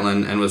on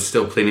Catelyn and was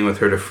still pleading with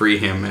her to free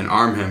him and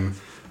arm him,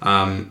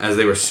 as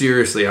they were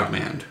seriously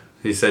outmanned.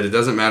 He said, it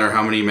doesn't matter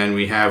how many men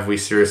we have, we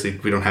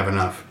don't have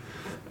enough,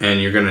 and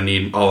you're going to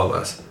need all of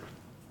us.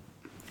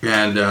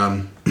 And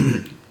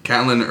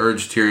Catelyn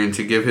urged Tyrion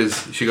to give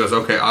she goes,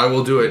 okay, I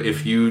will do it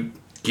if you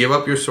give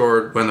up your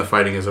sword when the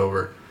fighting is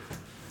over.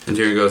 And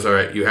Tyrion goes, all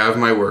right, you have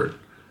my word,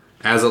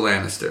 as a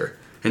Lannister.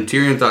 And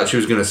Tyrion thought she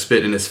was going to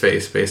spit in his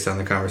face based on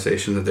the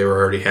conversation that they were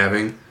already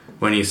having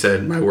when he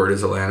said, my word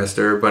is a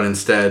Lannister. But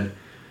instead,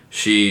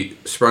 she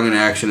sprung into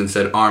action and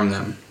said, arm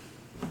them.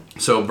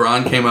 So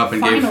Bronn came up and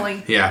finally.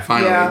 Finally.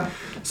 Yeah.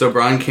 So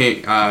Bronn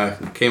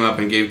came up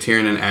and gave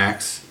Tyrion an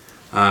axe.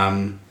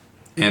 And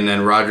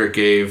then Roderick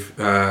gave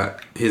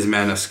his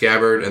men a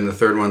scabbard, and the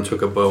third one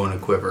took a bow and a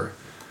quiver.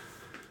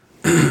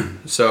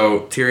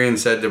 So Tyrion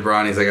said to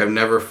Bronn, he's like, I've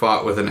never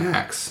fought with an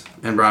axe.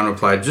 And Bronn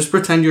replied, just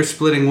pretend you're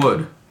splitting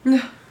wood.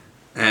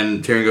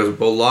 And Tyrion goes,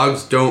 well,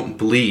 logs don't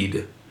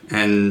bleed.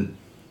 And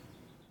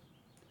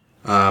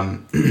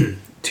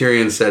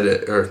Tyrion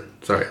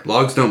said,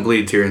 logs don't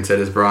bleed, Tyrion said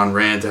as Bronn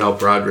ran to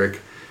help Roderick.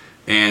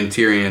 And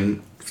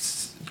Tyrion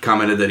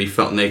commented that he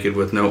felt naked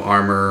with no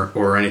armor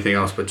or anything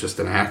else but just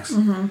an axe.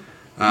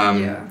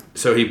 Mm-hmm.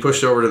 So he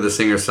pushed over to the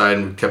singer's side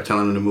and kept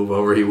telling him to move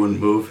over. He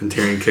wouldn't move, and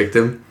Tyrion kicked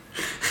him.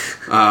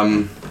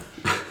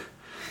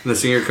 The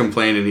singer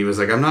complained, and he was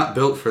like, I'm not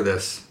built for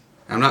this.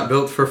 I'm not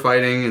built for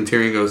fighting. And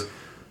Tyrion goes,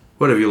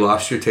 what, have you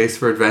lost your taste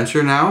for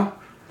adventure now?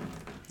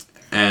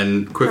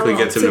 And quickly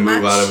gets him to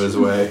move out of his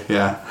way.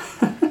 Yeah.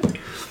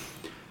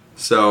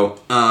 So,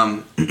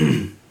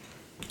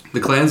 the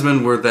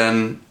clansmen were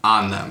then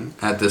on them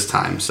at this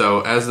time.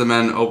 So, as the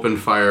men opened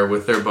fire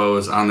with their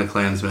bows on the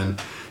clansmen,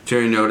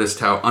 Tyrion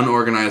noticed how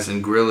unorganized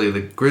and grisly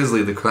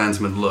the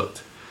clansmen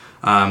looked.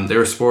 They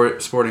were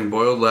sporting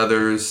boiled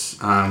leathers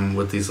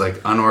with these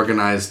like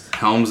unorganized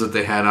helms that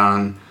they had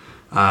on,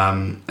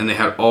 and they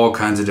had all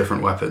kinds of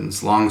different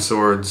weapons: long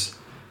swords,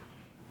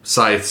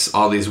 scythes,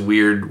 all these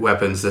weird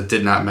weapons that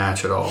did not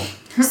match at all.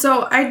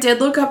 So I did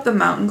look up the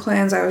mountain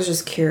clans. I was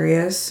just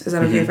curious. Is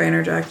that okay if I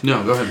interject?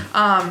 No, go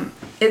ahead.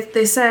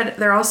 They said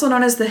they're also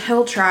known as the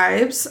hill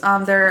tribes.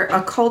 They're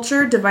a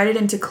culture divided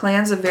into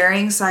clans of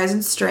varying size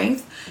and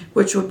strength,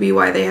 which would be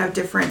why they have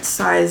different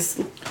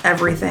size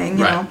everything,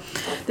 you know.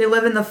 They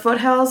live in the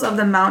foothills of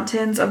the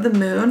mountains of the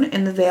moon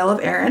in the Vale of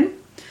Erin.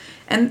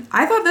 And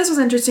I thought this was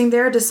interesting.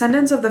 They're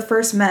descendants of the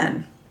first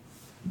men.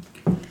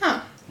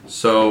 Huh.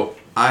 So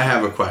I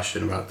have a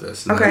question about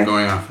this. And Okay. I'm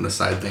going off on a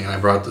side thing, and I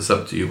brought this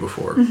up to you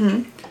before.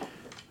 Mm-hmm.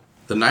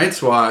 The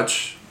Night's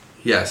Watch,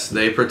 yes,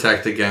 they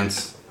protect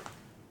against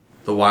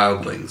the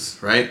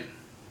wildlings, right?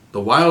 The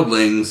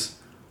wildlings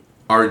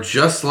are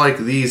just like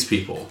these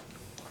people.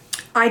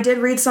 I did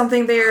read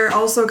something. They're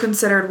also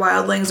considered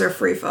wildlings or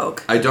free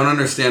folk. I don't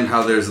understand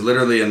how there's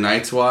literally a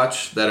Night's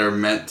Watch that are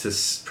meant to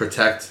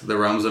protect the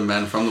realms of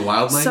men from the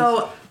wildlings.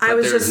 So I but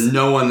was there's just...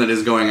 no one that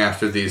is going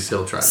after these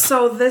hill tribes.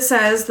 So this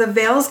says the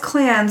Vale's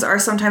clans are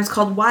sometimes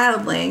called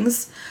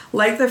wildlings,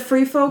 like the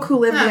free folk who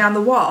live beyond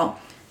the wall.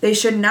 They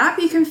should not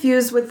be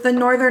confused with the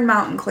northern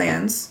mountain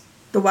clans,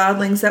 the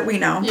wildlings that we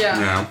know,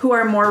 Yeah. who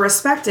are more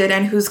respected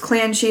and whose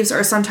clan chiefs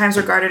are sometimes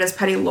regarded as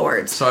petty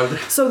lords.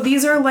 So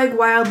these are like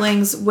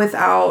wildlings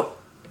without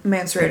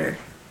Mance Rayder.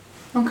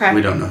 Okay.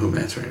 We don't know who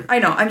Mance Rayder. I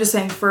know. I'm just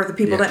saying for the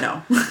people that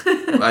know.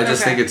 I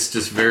just Okay. think it's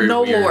just very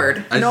No weird. lord.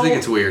 I just No- think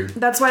it's weird.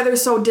 That's why they're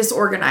so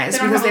disorganized, They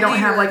don't because have they a don't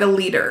have leader. like a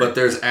leader. But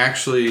there's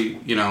actually,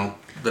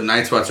 the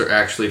Night's Watch are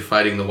actually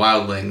fighting the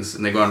wildlings,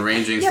 and they go on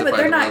rangings yeah, to but fight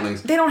they're the not.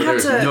 wildlings. They don't but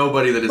have there's to.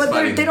 nobody that is but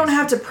fighting they don't them.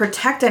 have to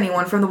protect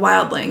anyone from the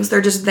wildlings. They're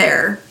just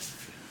there.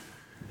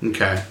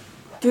 Okay.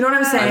 Do you know what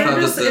I'm saying?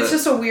 thought It's that the-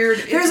 just a weird.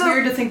 There's It's a-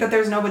 weird to think that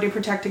there's nobody to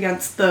protect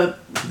against the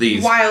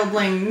These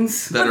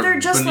wildlings. that But they're are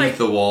just beneath like-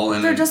 the wall.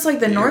 And They're just like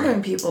the yeah.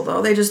 northern people,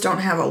 though. They just don't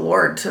have a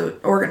lord to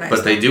organize.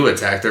 But they them. do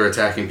attack. They're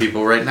attacking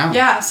people right now.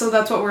 Yeah, so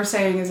that's what we're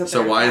saying is that. So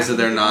they're why is it attacking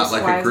they're not people, so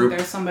like a why isn't group?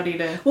 there somebody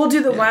to? Well,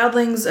 do the Yeah.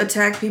 wildlings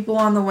attack people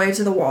on the way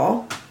to the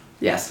wall?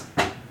 Yes.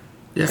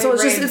 Yeah. So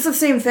it's just raid. it's the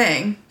same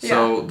thing.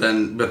 So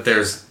then, but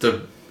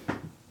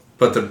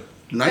the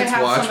Night's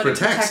have Watch somebody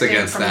protects protecting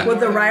against from that.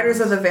 Would the riders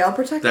of the Vale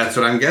protect? That's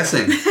what I'm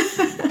guessing.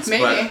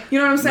 Maybe. But You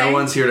know what I'm saying? no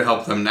one's here to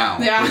help them now.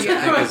 Yeah. Which I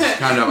think is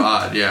kind of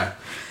odd. Yeah.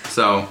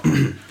 So. So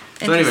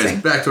anyways, Interesting.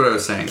 back to what I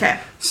was saying. Okay.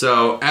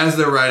 So as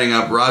they're riding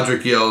up,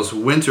 Roderick yells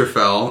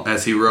Winterfell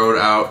as he rode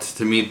out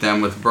to meet them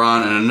with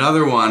Bronn and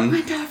another one.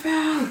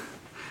 Winterfell!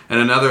 And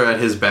another at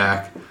his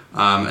back.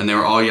 And they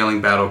were all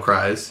yelling battle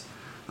cries.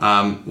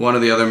 One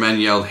of the other men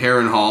yelled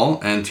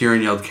Harrenhal, and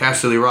Tyrion yelled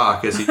Casterly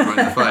Rock as he joined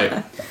the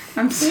fight.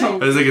 I'm so I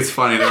just think it's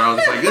funny. They're all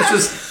just like, let's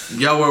just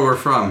yell where we're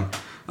from.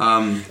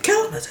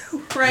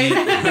 Kalamazoo. right.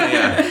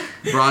 Yeah.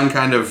 Bronn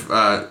kind of,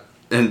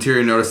 and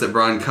Tyrion noticed that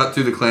Bronn cut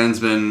through the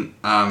clansmen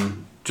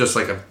just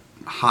like a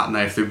hot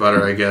knife through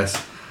butter, I guess.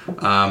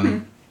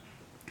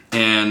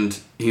 And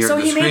he heard So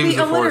the he may screams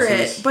be of illiterate,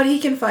 horses. but he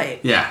can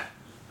fight. Yeah.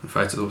 He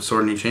fights with a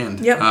sword in each hand.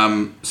 Yep.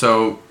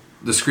 So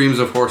the screams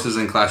of horses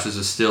and clashes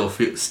of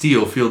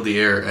steel filled the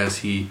air as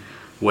he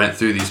went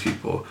through these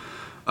people.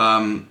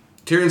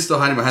 Tyrion's still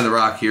hiding behind the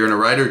rock here, and a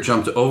rider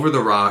jumped over the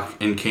rock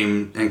and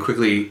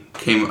quickly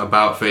came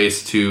about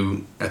face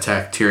to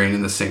attack Tyrion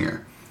and the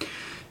singer.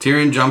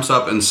 Tyrion jumps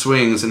up and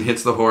swings and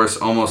hits the horse,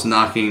 almost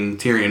knocking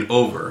Tyrion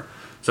over.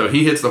 So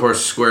he hits the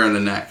horse square in the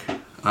neck.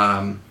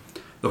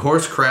 The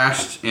horse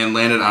crashed and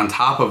landed on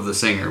top of the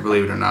singer,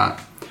 believe it or not.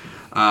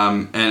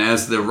 And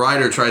as the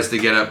rider tries to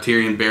get up,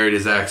 Tyrion buried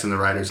his axe in the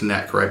rider's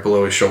neck, right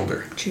below his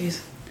shoulder.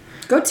 Jeez.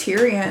 Go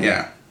Tyrion.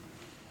 Yeah.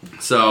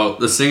 So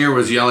the singer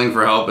was yelling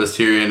for help as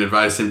Tyrion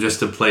advised him just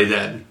to play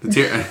dead.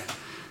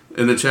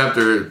 In the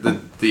chapter,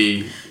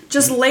 the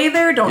Just lay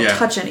there, don't Yeah.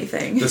 touch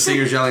anything. the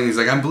singer's yelling, he's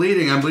like, I'm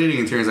bleeding. And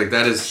Tyrion's like,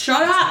 that is...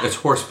 Shut up. It's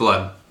horse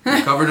blood.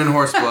 You're covered in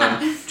horse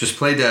blood. Just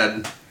play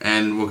dead,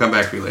 and we'll come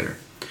back for you later.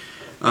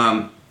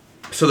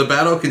 So the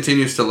battle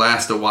continues to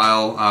last a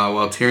while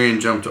Tyrion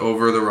jumped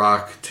over the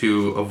rock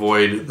to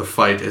avoid the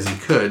fight as he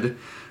could.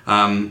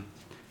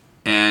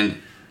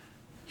 And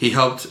he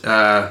helped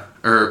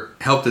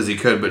as he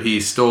could, but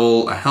he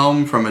stole a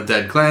helm from a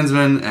dead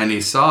clansman, and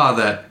he saw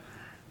that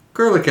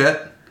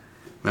Gurliket,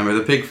 remember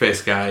the pig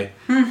face guy,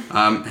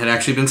 had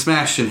actually been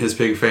smashed in his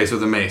pig face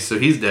with a mace, so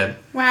he's dead.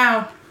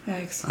 Wow.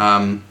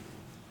 Yikes.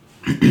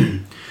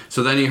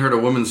 So then he heard a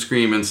woman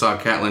scream and saw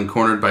Catelyn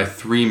cornered by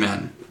 3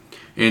 men.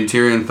 And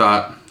Tyrion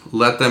thought,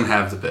 let them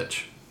have the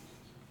bitch.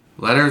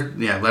 Let her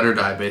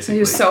die, basically. He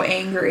was so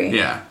angry.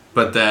 Yeah,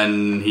 but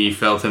then he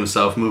felt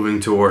himself moving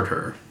toward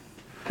her.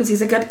 Because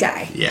he's a good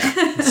guy.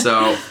 Yeah.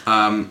 So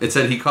it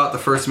said he caught the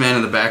first man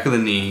in the back of the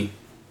knee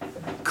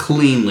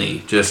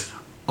cleanly, just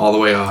all the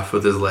way off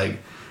with his leg.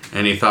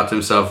 And he thought to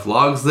himself,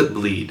 logs that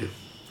bleed.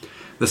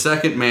 The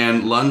second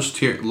man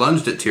lunged at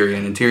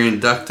Tyrion, and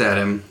Tyrion ducked at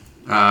him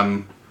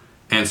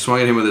and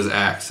swung at him with his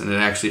axe. And it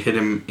actually hit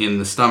him in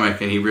the stomach,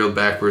 and he reeled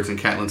backwards, and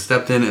Catelyn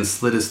stepped in and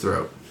slit his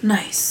throat.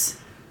 Nice.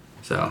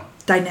 So,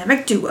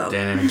 Dynamic duo.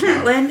 Dynamic duo.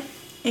 Catelyn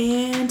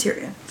and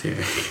Tyrion.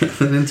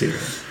 Catelyn and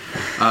Tyrion.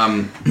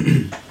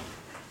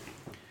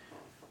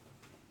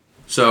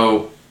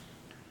 So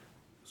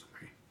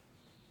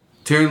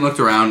Tyrion looked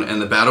around,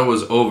 and the battle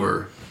was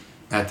over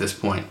at this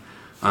point.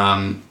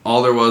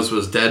 All there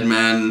was dead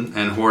men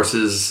and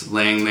horses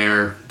laying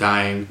there,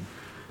 dying.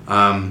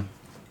 And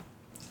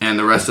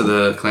the rest of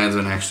the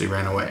clansmen actually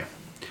ran away.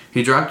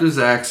 He dropped his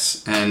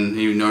axe, and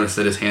he noticed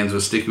that his hands were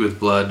sticky with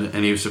blood,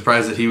 and he was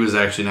surprised that he was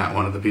actually not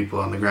one of the people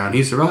on the ground.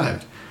 He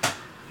survived.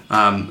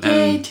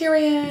 Yay,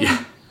 Tyrion!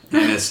 Yeah.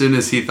 And as soon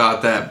as he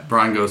thought that,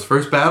 Bronn goes,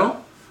 first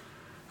battle.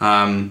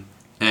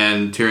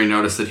 And Tyrion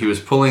noticed that he was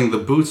pulling the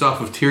boots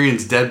off of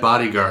Tyrion's dead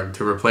bodyguard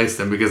to replace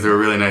them because they were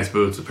really nice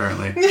boots,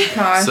 apparently.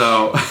 Gosh.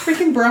 So,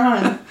 Freaking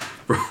Bronn.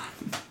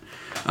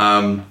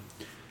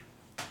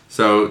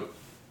 So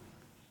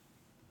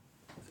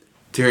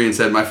Tyrion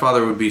said, my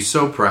father would be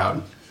so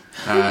proud.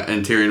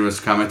 And Tyrion was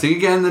commenting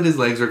again that his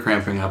legs are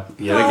cramping up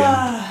yet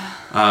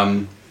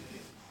again.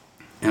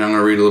 And I'm going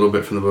to read a little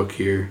bit from the book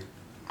here.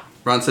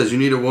 Bronn says, you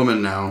need a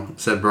woman now,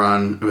 said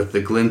Bronn with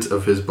the glint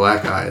of his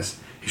black eyes.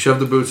 He shoved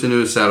the boots into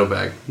his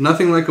saddlebag.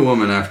 Nothing like a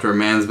woman after a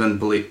man's been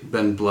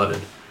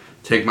blooded.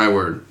 Take my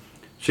word.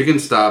 Chicken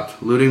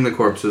stopped, looting the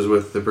corpses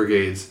with the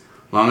brigades,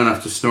 long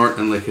enough to snort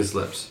and lick his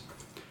lips.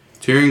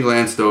 Tyrion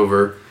glanced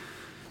over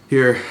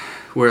here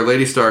where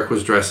Lady Stark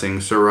was dressing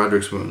Sir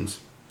Roderick's wounds.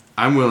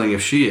 I'm willing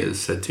if she is,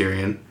 said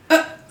Tyrion.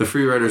 The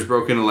Free Riders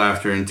broke into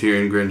laughter, and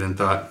Tyrion grinned and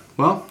thought,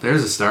 well,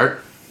 there's a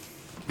start.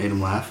 Made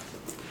him laugh.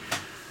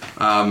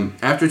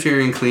 After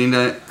Tyrion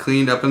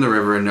cleaned up in the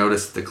river and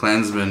noticed the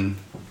clansmen,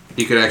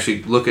 he could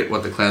actually look at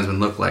what the clansmen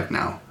looked like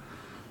now.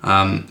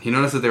 He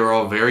noticed that they were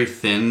all very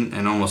thin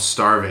and almost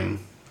starving.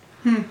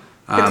 The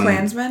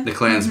clansmen? The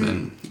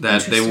clansmen.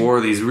 That they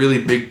wore these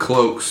really big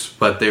cloaks,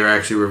 but they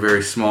were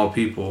very small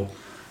people.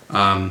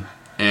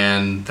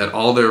 And that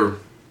all their...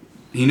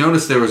 He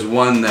noticed there was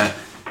one that...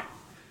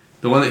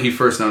 The one that he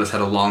first noticed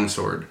had a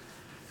longsword.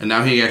 And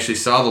now he actually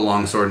saw the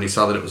longsword and he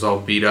saw that it was all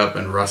beat up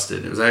and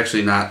rusted. It was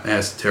actually not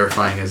as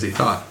terrifying as he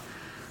thought.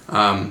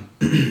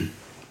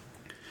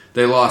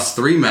 They lost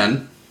 3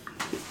 men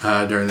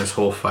during this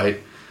whole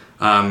fight.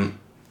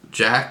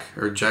 Jake,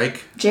 who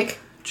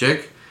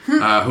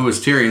was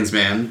Tyrion's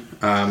man.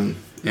 And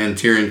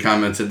Tyrion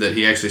commented that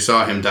he actually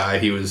saw him die.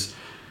 He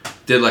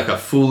did like a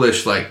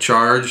foolish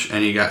charge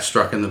and he got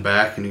struck in the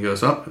back and he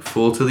goes, oh,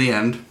 full to the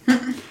end.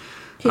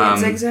 He didn't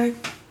zigzag?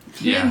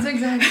 Yeah. He didn't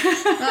zigzag. He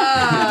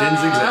didn't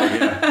zigzag,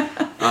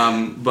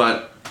 yeah.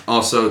 But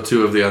also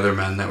 2 of the other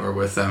men that were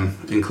with them,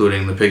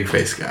 including the pig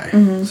face guy.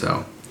 Mm-hmm.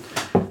 So,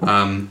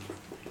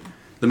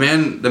 the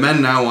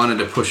men now wanted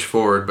to push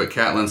forward, but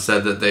Catelyn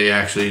said that they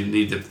actually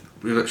need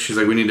to. She's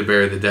like, we need to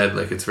bury the dead.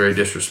 Like, it's very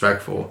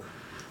disrespectful.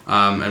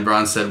 And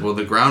Bronn said, well,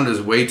 the ground is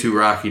way too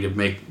rocky to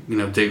make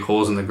dig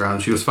holes in the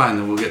ground. She was fine.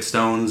 Then we'll get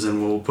stones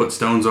and we'll put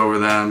stones over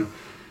them.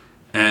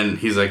 And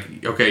he's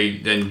like, okay,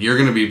 then you're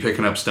going to be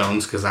picking up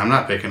stones because I'm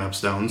not picking up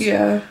stones.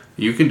 Yeah.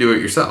 You can do it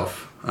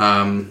yourself.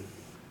 And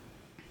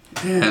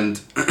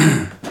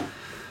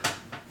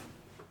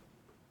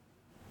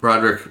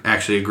Roderick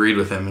actually agreed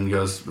with him and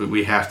goes,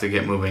 we have to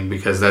get moving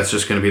because that's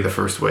just going to be the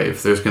first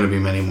wave. There's going to be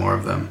many more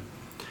of them.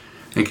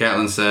 And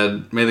Catelyn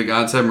said, may the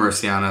gods have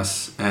mercy on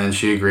us. And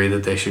she agreed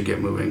that they should get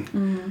moving.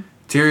 Mm-hmm.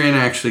 Tyrion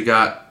actually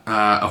got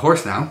a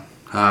horse now,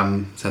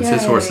 since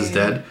his horse is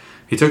dead.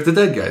 He took the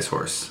dead guy's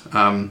horse.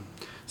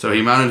 So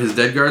he mounted his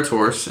dead guard's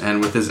horse, and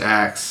with his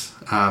axe,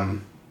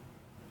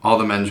 all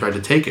the men tried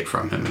to take it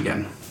from him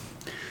again.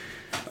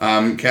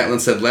 Catelyn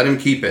said, let him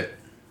keep it.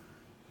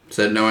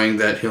 Said, knowing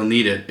that he'll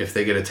need it if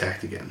they get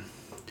attacked again.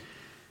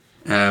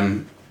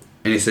 And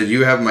he said,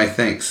 you have my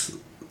thanks.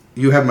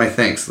 You have my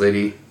thanks,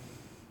 lady,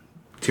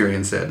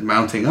 Tyrion said,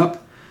 mounting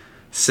up.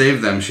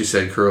 Save them, she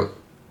said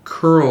curtly.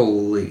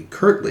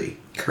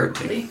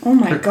 Oh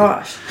my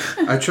gosh.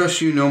 I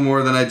trust you no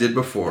more than I did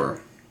before.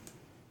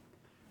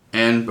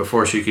 And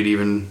before he could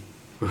even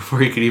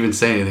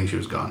say anything, she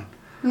was gone.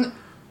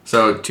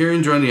 So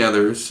Tyrion joined the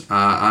others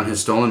on his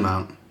stolen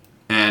mount,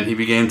 and he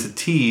began to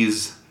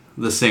tease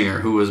the singer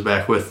who was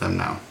back with them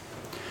now.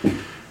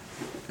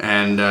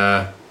 And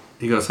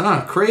he goes,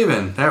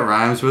 Craven. That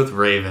rhymes with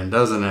Raven,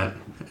 doesn't it?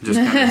 Just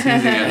kind of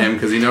teasing at him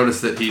because he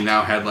noticed that he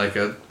now had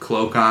a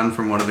cloak on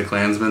from one of the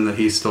clansmen that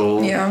he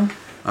stole. Yeah.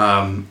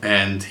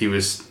 And he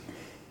was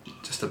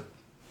just a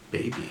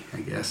baby,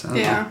 I guess. I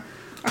don't know.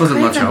 A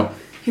Wasn't much craven. help.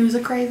 He was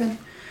a craven.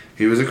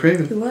 He was a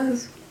craven. He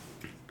was.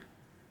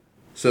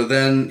 So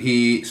then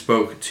he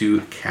spoke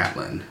to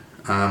Catelyn.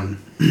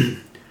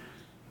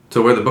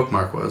 So where the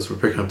bookmark was, we're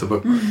picking up the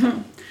bookmark.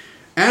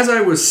 As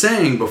I was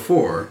saying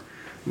before,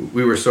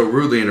 we were so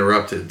rudely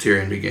interrupted,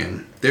 Tyrion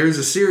began. There is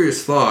a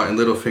serious flaw in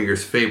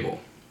Littlefinger's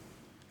fable.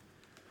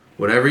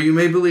 Whatever you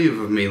may believe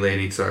of me,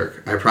 Lady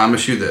Stark, I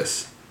promise you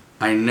this.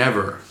 I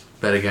never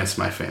bet against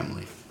my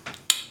family.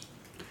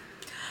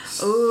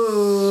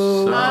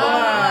 Ooh.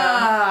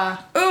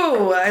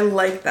 Ooh, I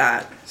like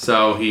that.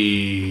 So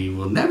he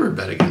will never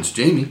bet against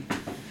Jaime.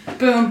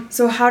 Boom.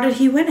 So how did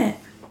he win it?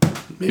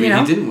 Maybe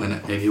he didn't win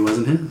it. Maybe it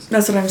wasn't his.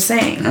 That's what I'm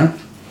saying. Yeah.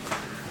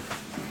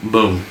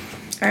 Boom.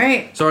 All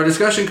right. So our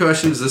discussion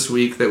questions this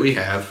week that we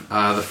have,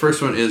 the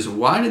first one is,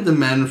 why did the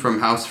men from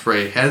House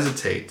Frey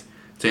hesitate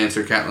to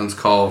answer Catelyn's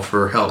call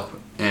for help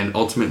and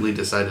ultimately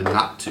decided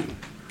not to.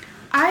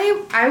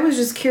 I was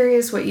just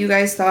curious what you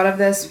guys thought of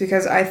this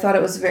because I thought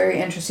it was very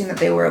interesting that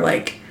they were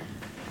like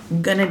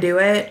gonna do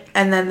it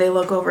and then they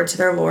look over to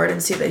their lord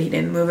and see that he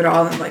didn't move at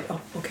all and I'm like, oh,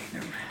 okay,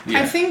 never mind.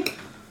 Yeah. I think,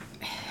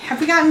 have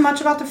we gotten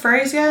much about the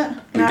Freys yet?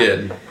 We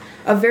did.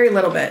 A very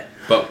little bit.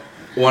 But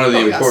one of the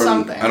But we got important...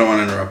 something. I don't want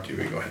to interrupt you,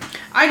 but go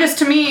ahead.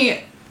 To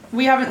me,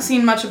 we haven't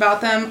seen much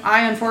about them.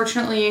 I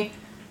unfortunately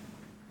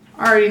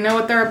already know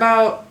what they're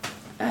about.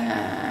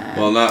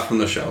 Well, not from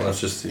the show.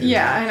 Let's just see.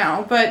 Yeah, I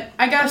know. But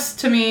I guess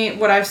to me,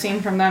 what I've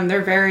seen from them,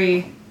 they're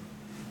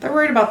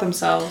worried about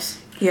themselves.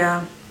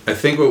 Yeah. I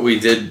think what we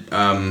did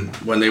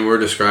when they were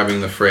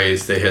describing the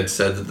Freys, they had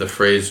said that the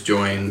Freys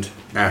joined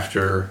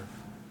after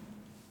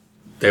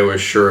they were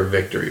sure of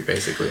victory,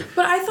 basically.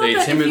 But I thought they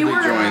that timidly if you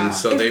were, joined,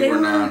 so they were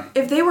not.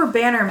 If they were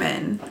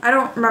bannermen, I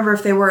don't remember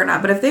if they were or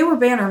not, but if they were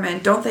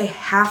bannermen, don't they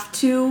have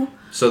to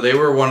So they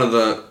were one of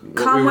the.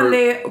 come when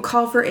they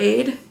call for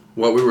aid?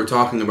 What we were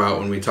talking about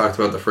when we talked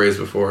about the Freys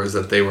before is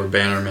that they were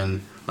bannermen,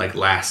 like,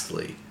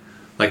 lastly.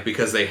 Like,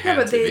 because they had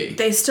Yeah, but to be.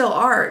 they still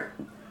are,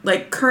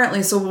 like,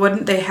 currently, so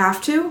wouldn't they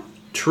have to?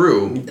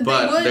 True,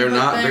 but would, they're but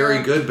not they're-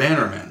 very good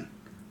bannermen.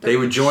 They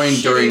would join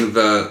shitty. during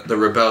the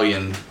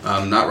rebellion,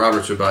 not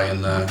Robert's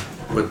rebellion,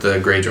 with the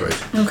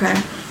Greyjoys. Okay.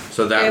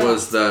 So that Balon.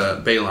 was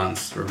the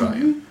Balon's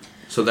rebellion.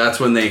 So that's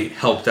when they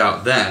helped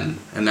out then,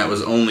 and that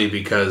was only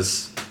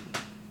because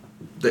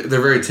they're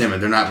very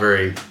timid. They're not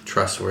very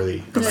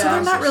trustworthy. So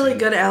they're not really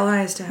good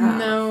allies to have.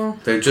 No.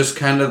 They're just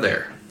kind of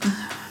there.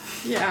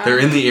 Yeah. They're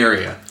in the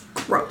area.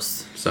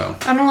 Gross. So,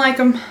 I don't like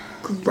them.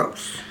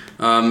 Gross.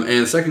 and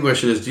the second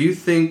question is, do you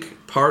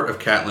think part of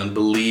Catelyn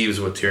believes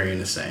what Tyrion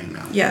is saying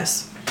now?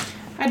 Yes.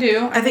 I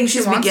do. I think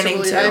she's She wants beginning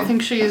believe. to. I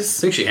think I she's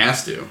think she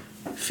has to.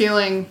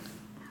 feeling.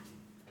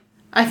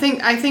 I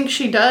think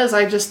she does.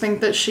 I just think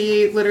that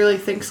she literally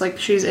thinks like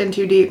she's in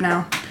too deep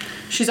now.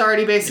 She's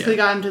already basically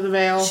gotten to the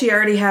veil. She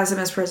already has him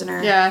as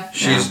prisoner. yeah.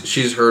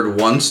 She's heard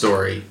one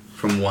story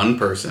from one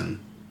person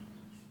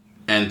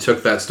and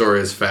took that story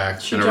as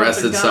fact She and jumped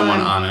arrested the gun.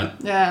 someone on it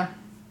Yeah.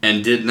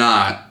 and did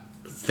not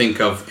think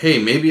of, hey,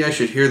 maybe I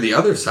should hear the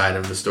other side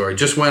of the story.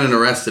 Just went and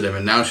arrested him,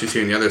 and now she's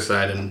hearing the other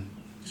side, and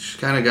she's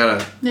kind of got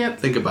to Yep.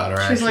 think about her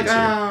She's actions like, here.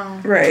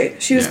 oh.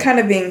 Right. She was Yeah. kind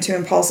of being too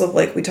impulsive,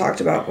 like we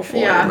talked about before.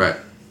 Yeah. Right.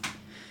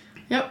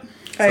 Yep.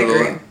 I So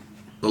agree.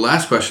 The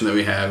last question that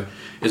we have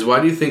is, why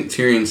do you think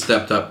Tyrion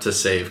stepped up to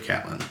save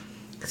Catelyn?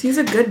 Because he's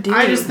a good dude.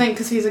 I just think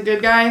because he's a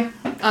good guy.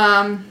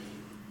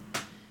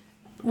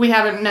 We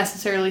haven't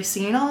necessarily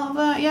seen all of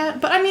that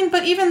yet, but I mean,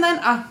 but even then,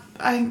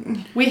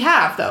 we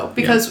have though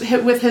because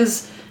with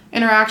his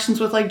interactions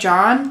with like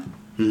Jon,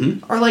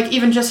 or like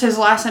even just his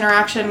last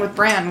interaction with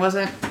Bran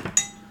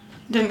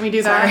didn't we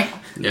do that?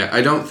 Sorry. Yeah,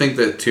 I don't think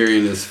that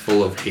Tyrion is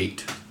full of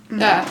hate.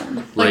 Yeah,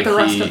 like the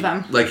rest of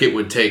them. Like it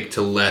would take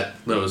to let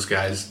those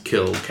guys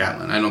kill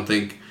Catelyn. I don't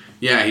think.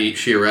 Yeah,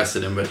 she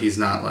arrested him, but he's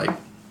not like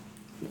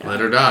let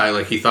her die.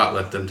 Like he thought,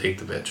 let them take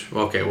the bitch.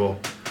 Okay, well,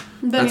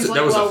 Then he's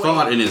that was well, a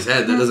thought wait. in his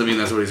head. That doesn't mean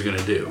that's what he's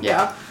gonna do.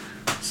 Yeah.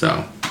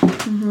 So,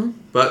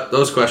 but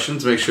those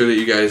questions, make sure that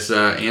you guys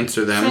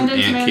answer them. Send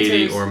in some Aunt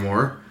Katie answers. or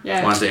more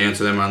Yeah. want to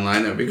answer them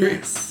online. That would be great.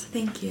 Yes.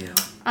 Thank you.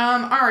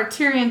 Our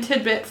Tyrion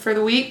tidbit for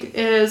the week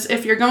is: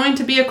 if you're going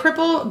to be a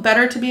cripple,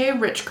 better to be a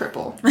rich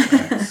cripple.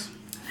 Thanks.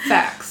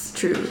 Facts.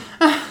 True.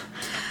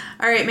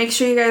 All right, make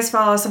sure you guys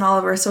follow us on all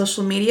of our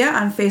social media.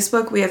 On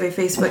Facebook, we have a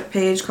Facebook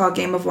page called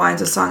Game of Wines,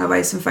 A Song of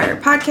Ice and Fire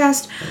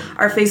podcast.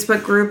 Our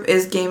Facebook group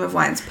is Game of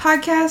Wines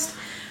Podcast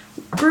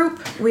group.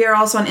 We are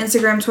also on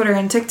Instagram, Twitter,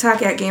 and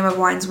TikTok at Game of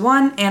Wines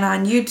 1 and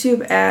on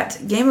YouTube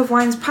at Game of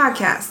Wines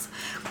Podcast.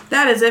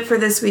 That is it for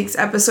this week's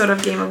episode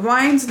of Game of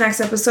Wines.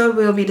 Next episode,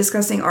 we will be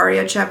discussing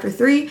Arya Chapter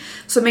 3,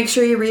 so make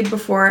sure you read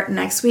before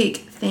next week.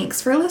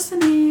 Thanks for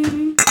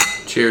listening.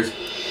 Cheers.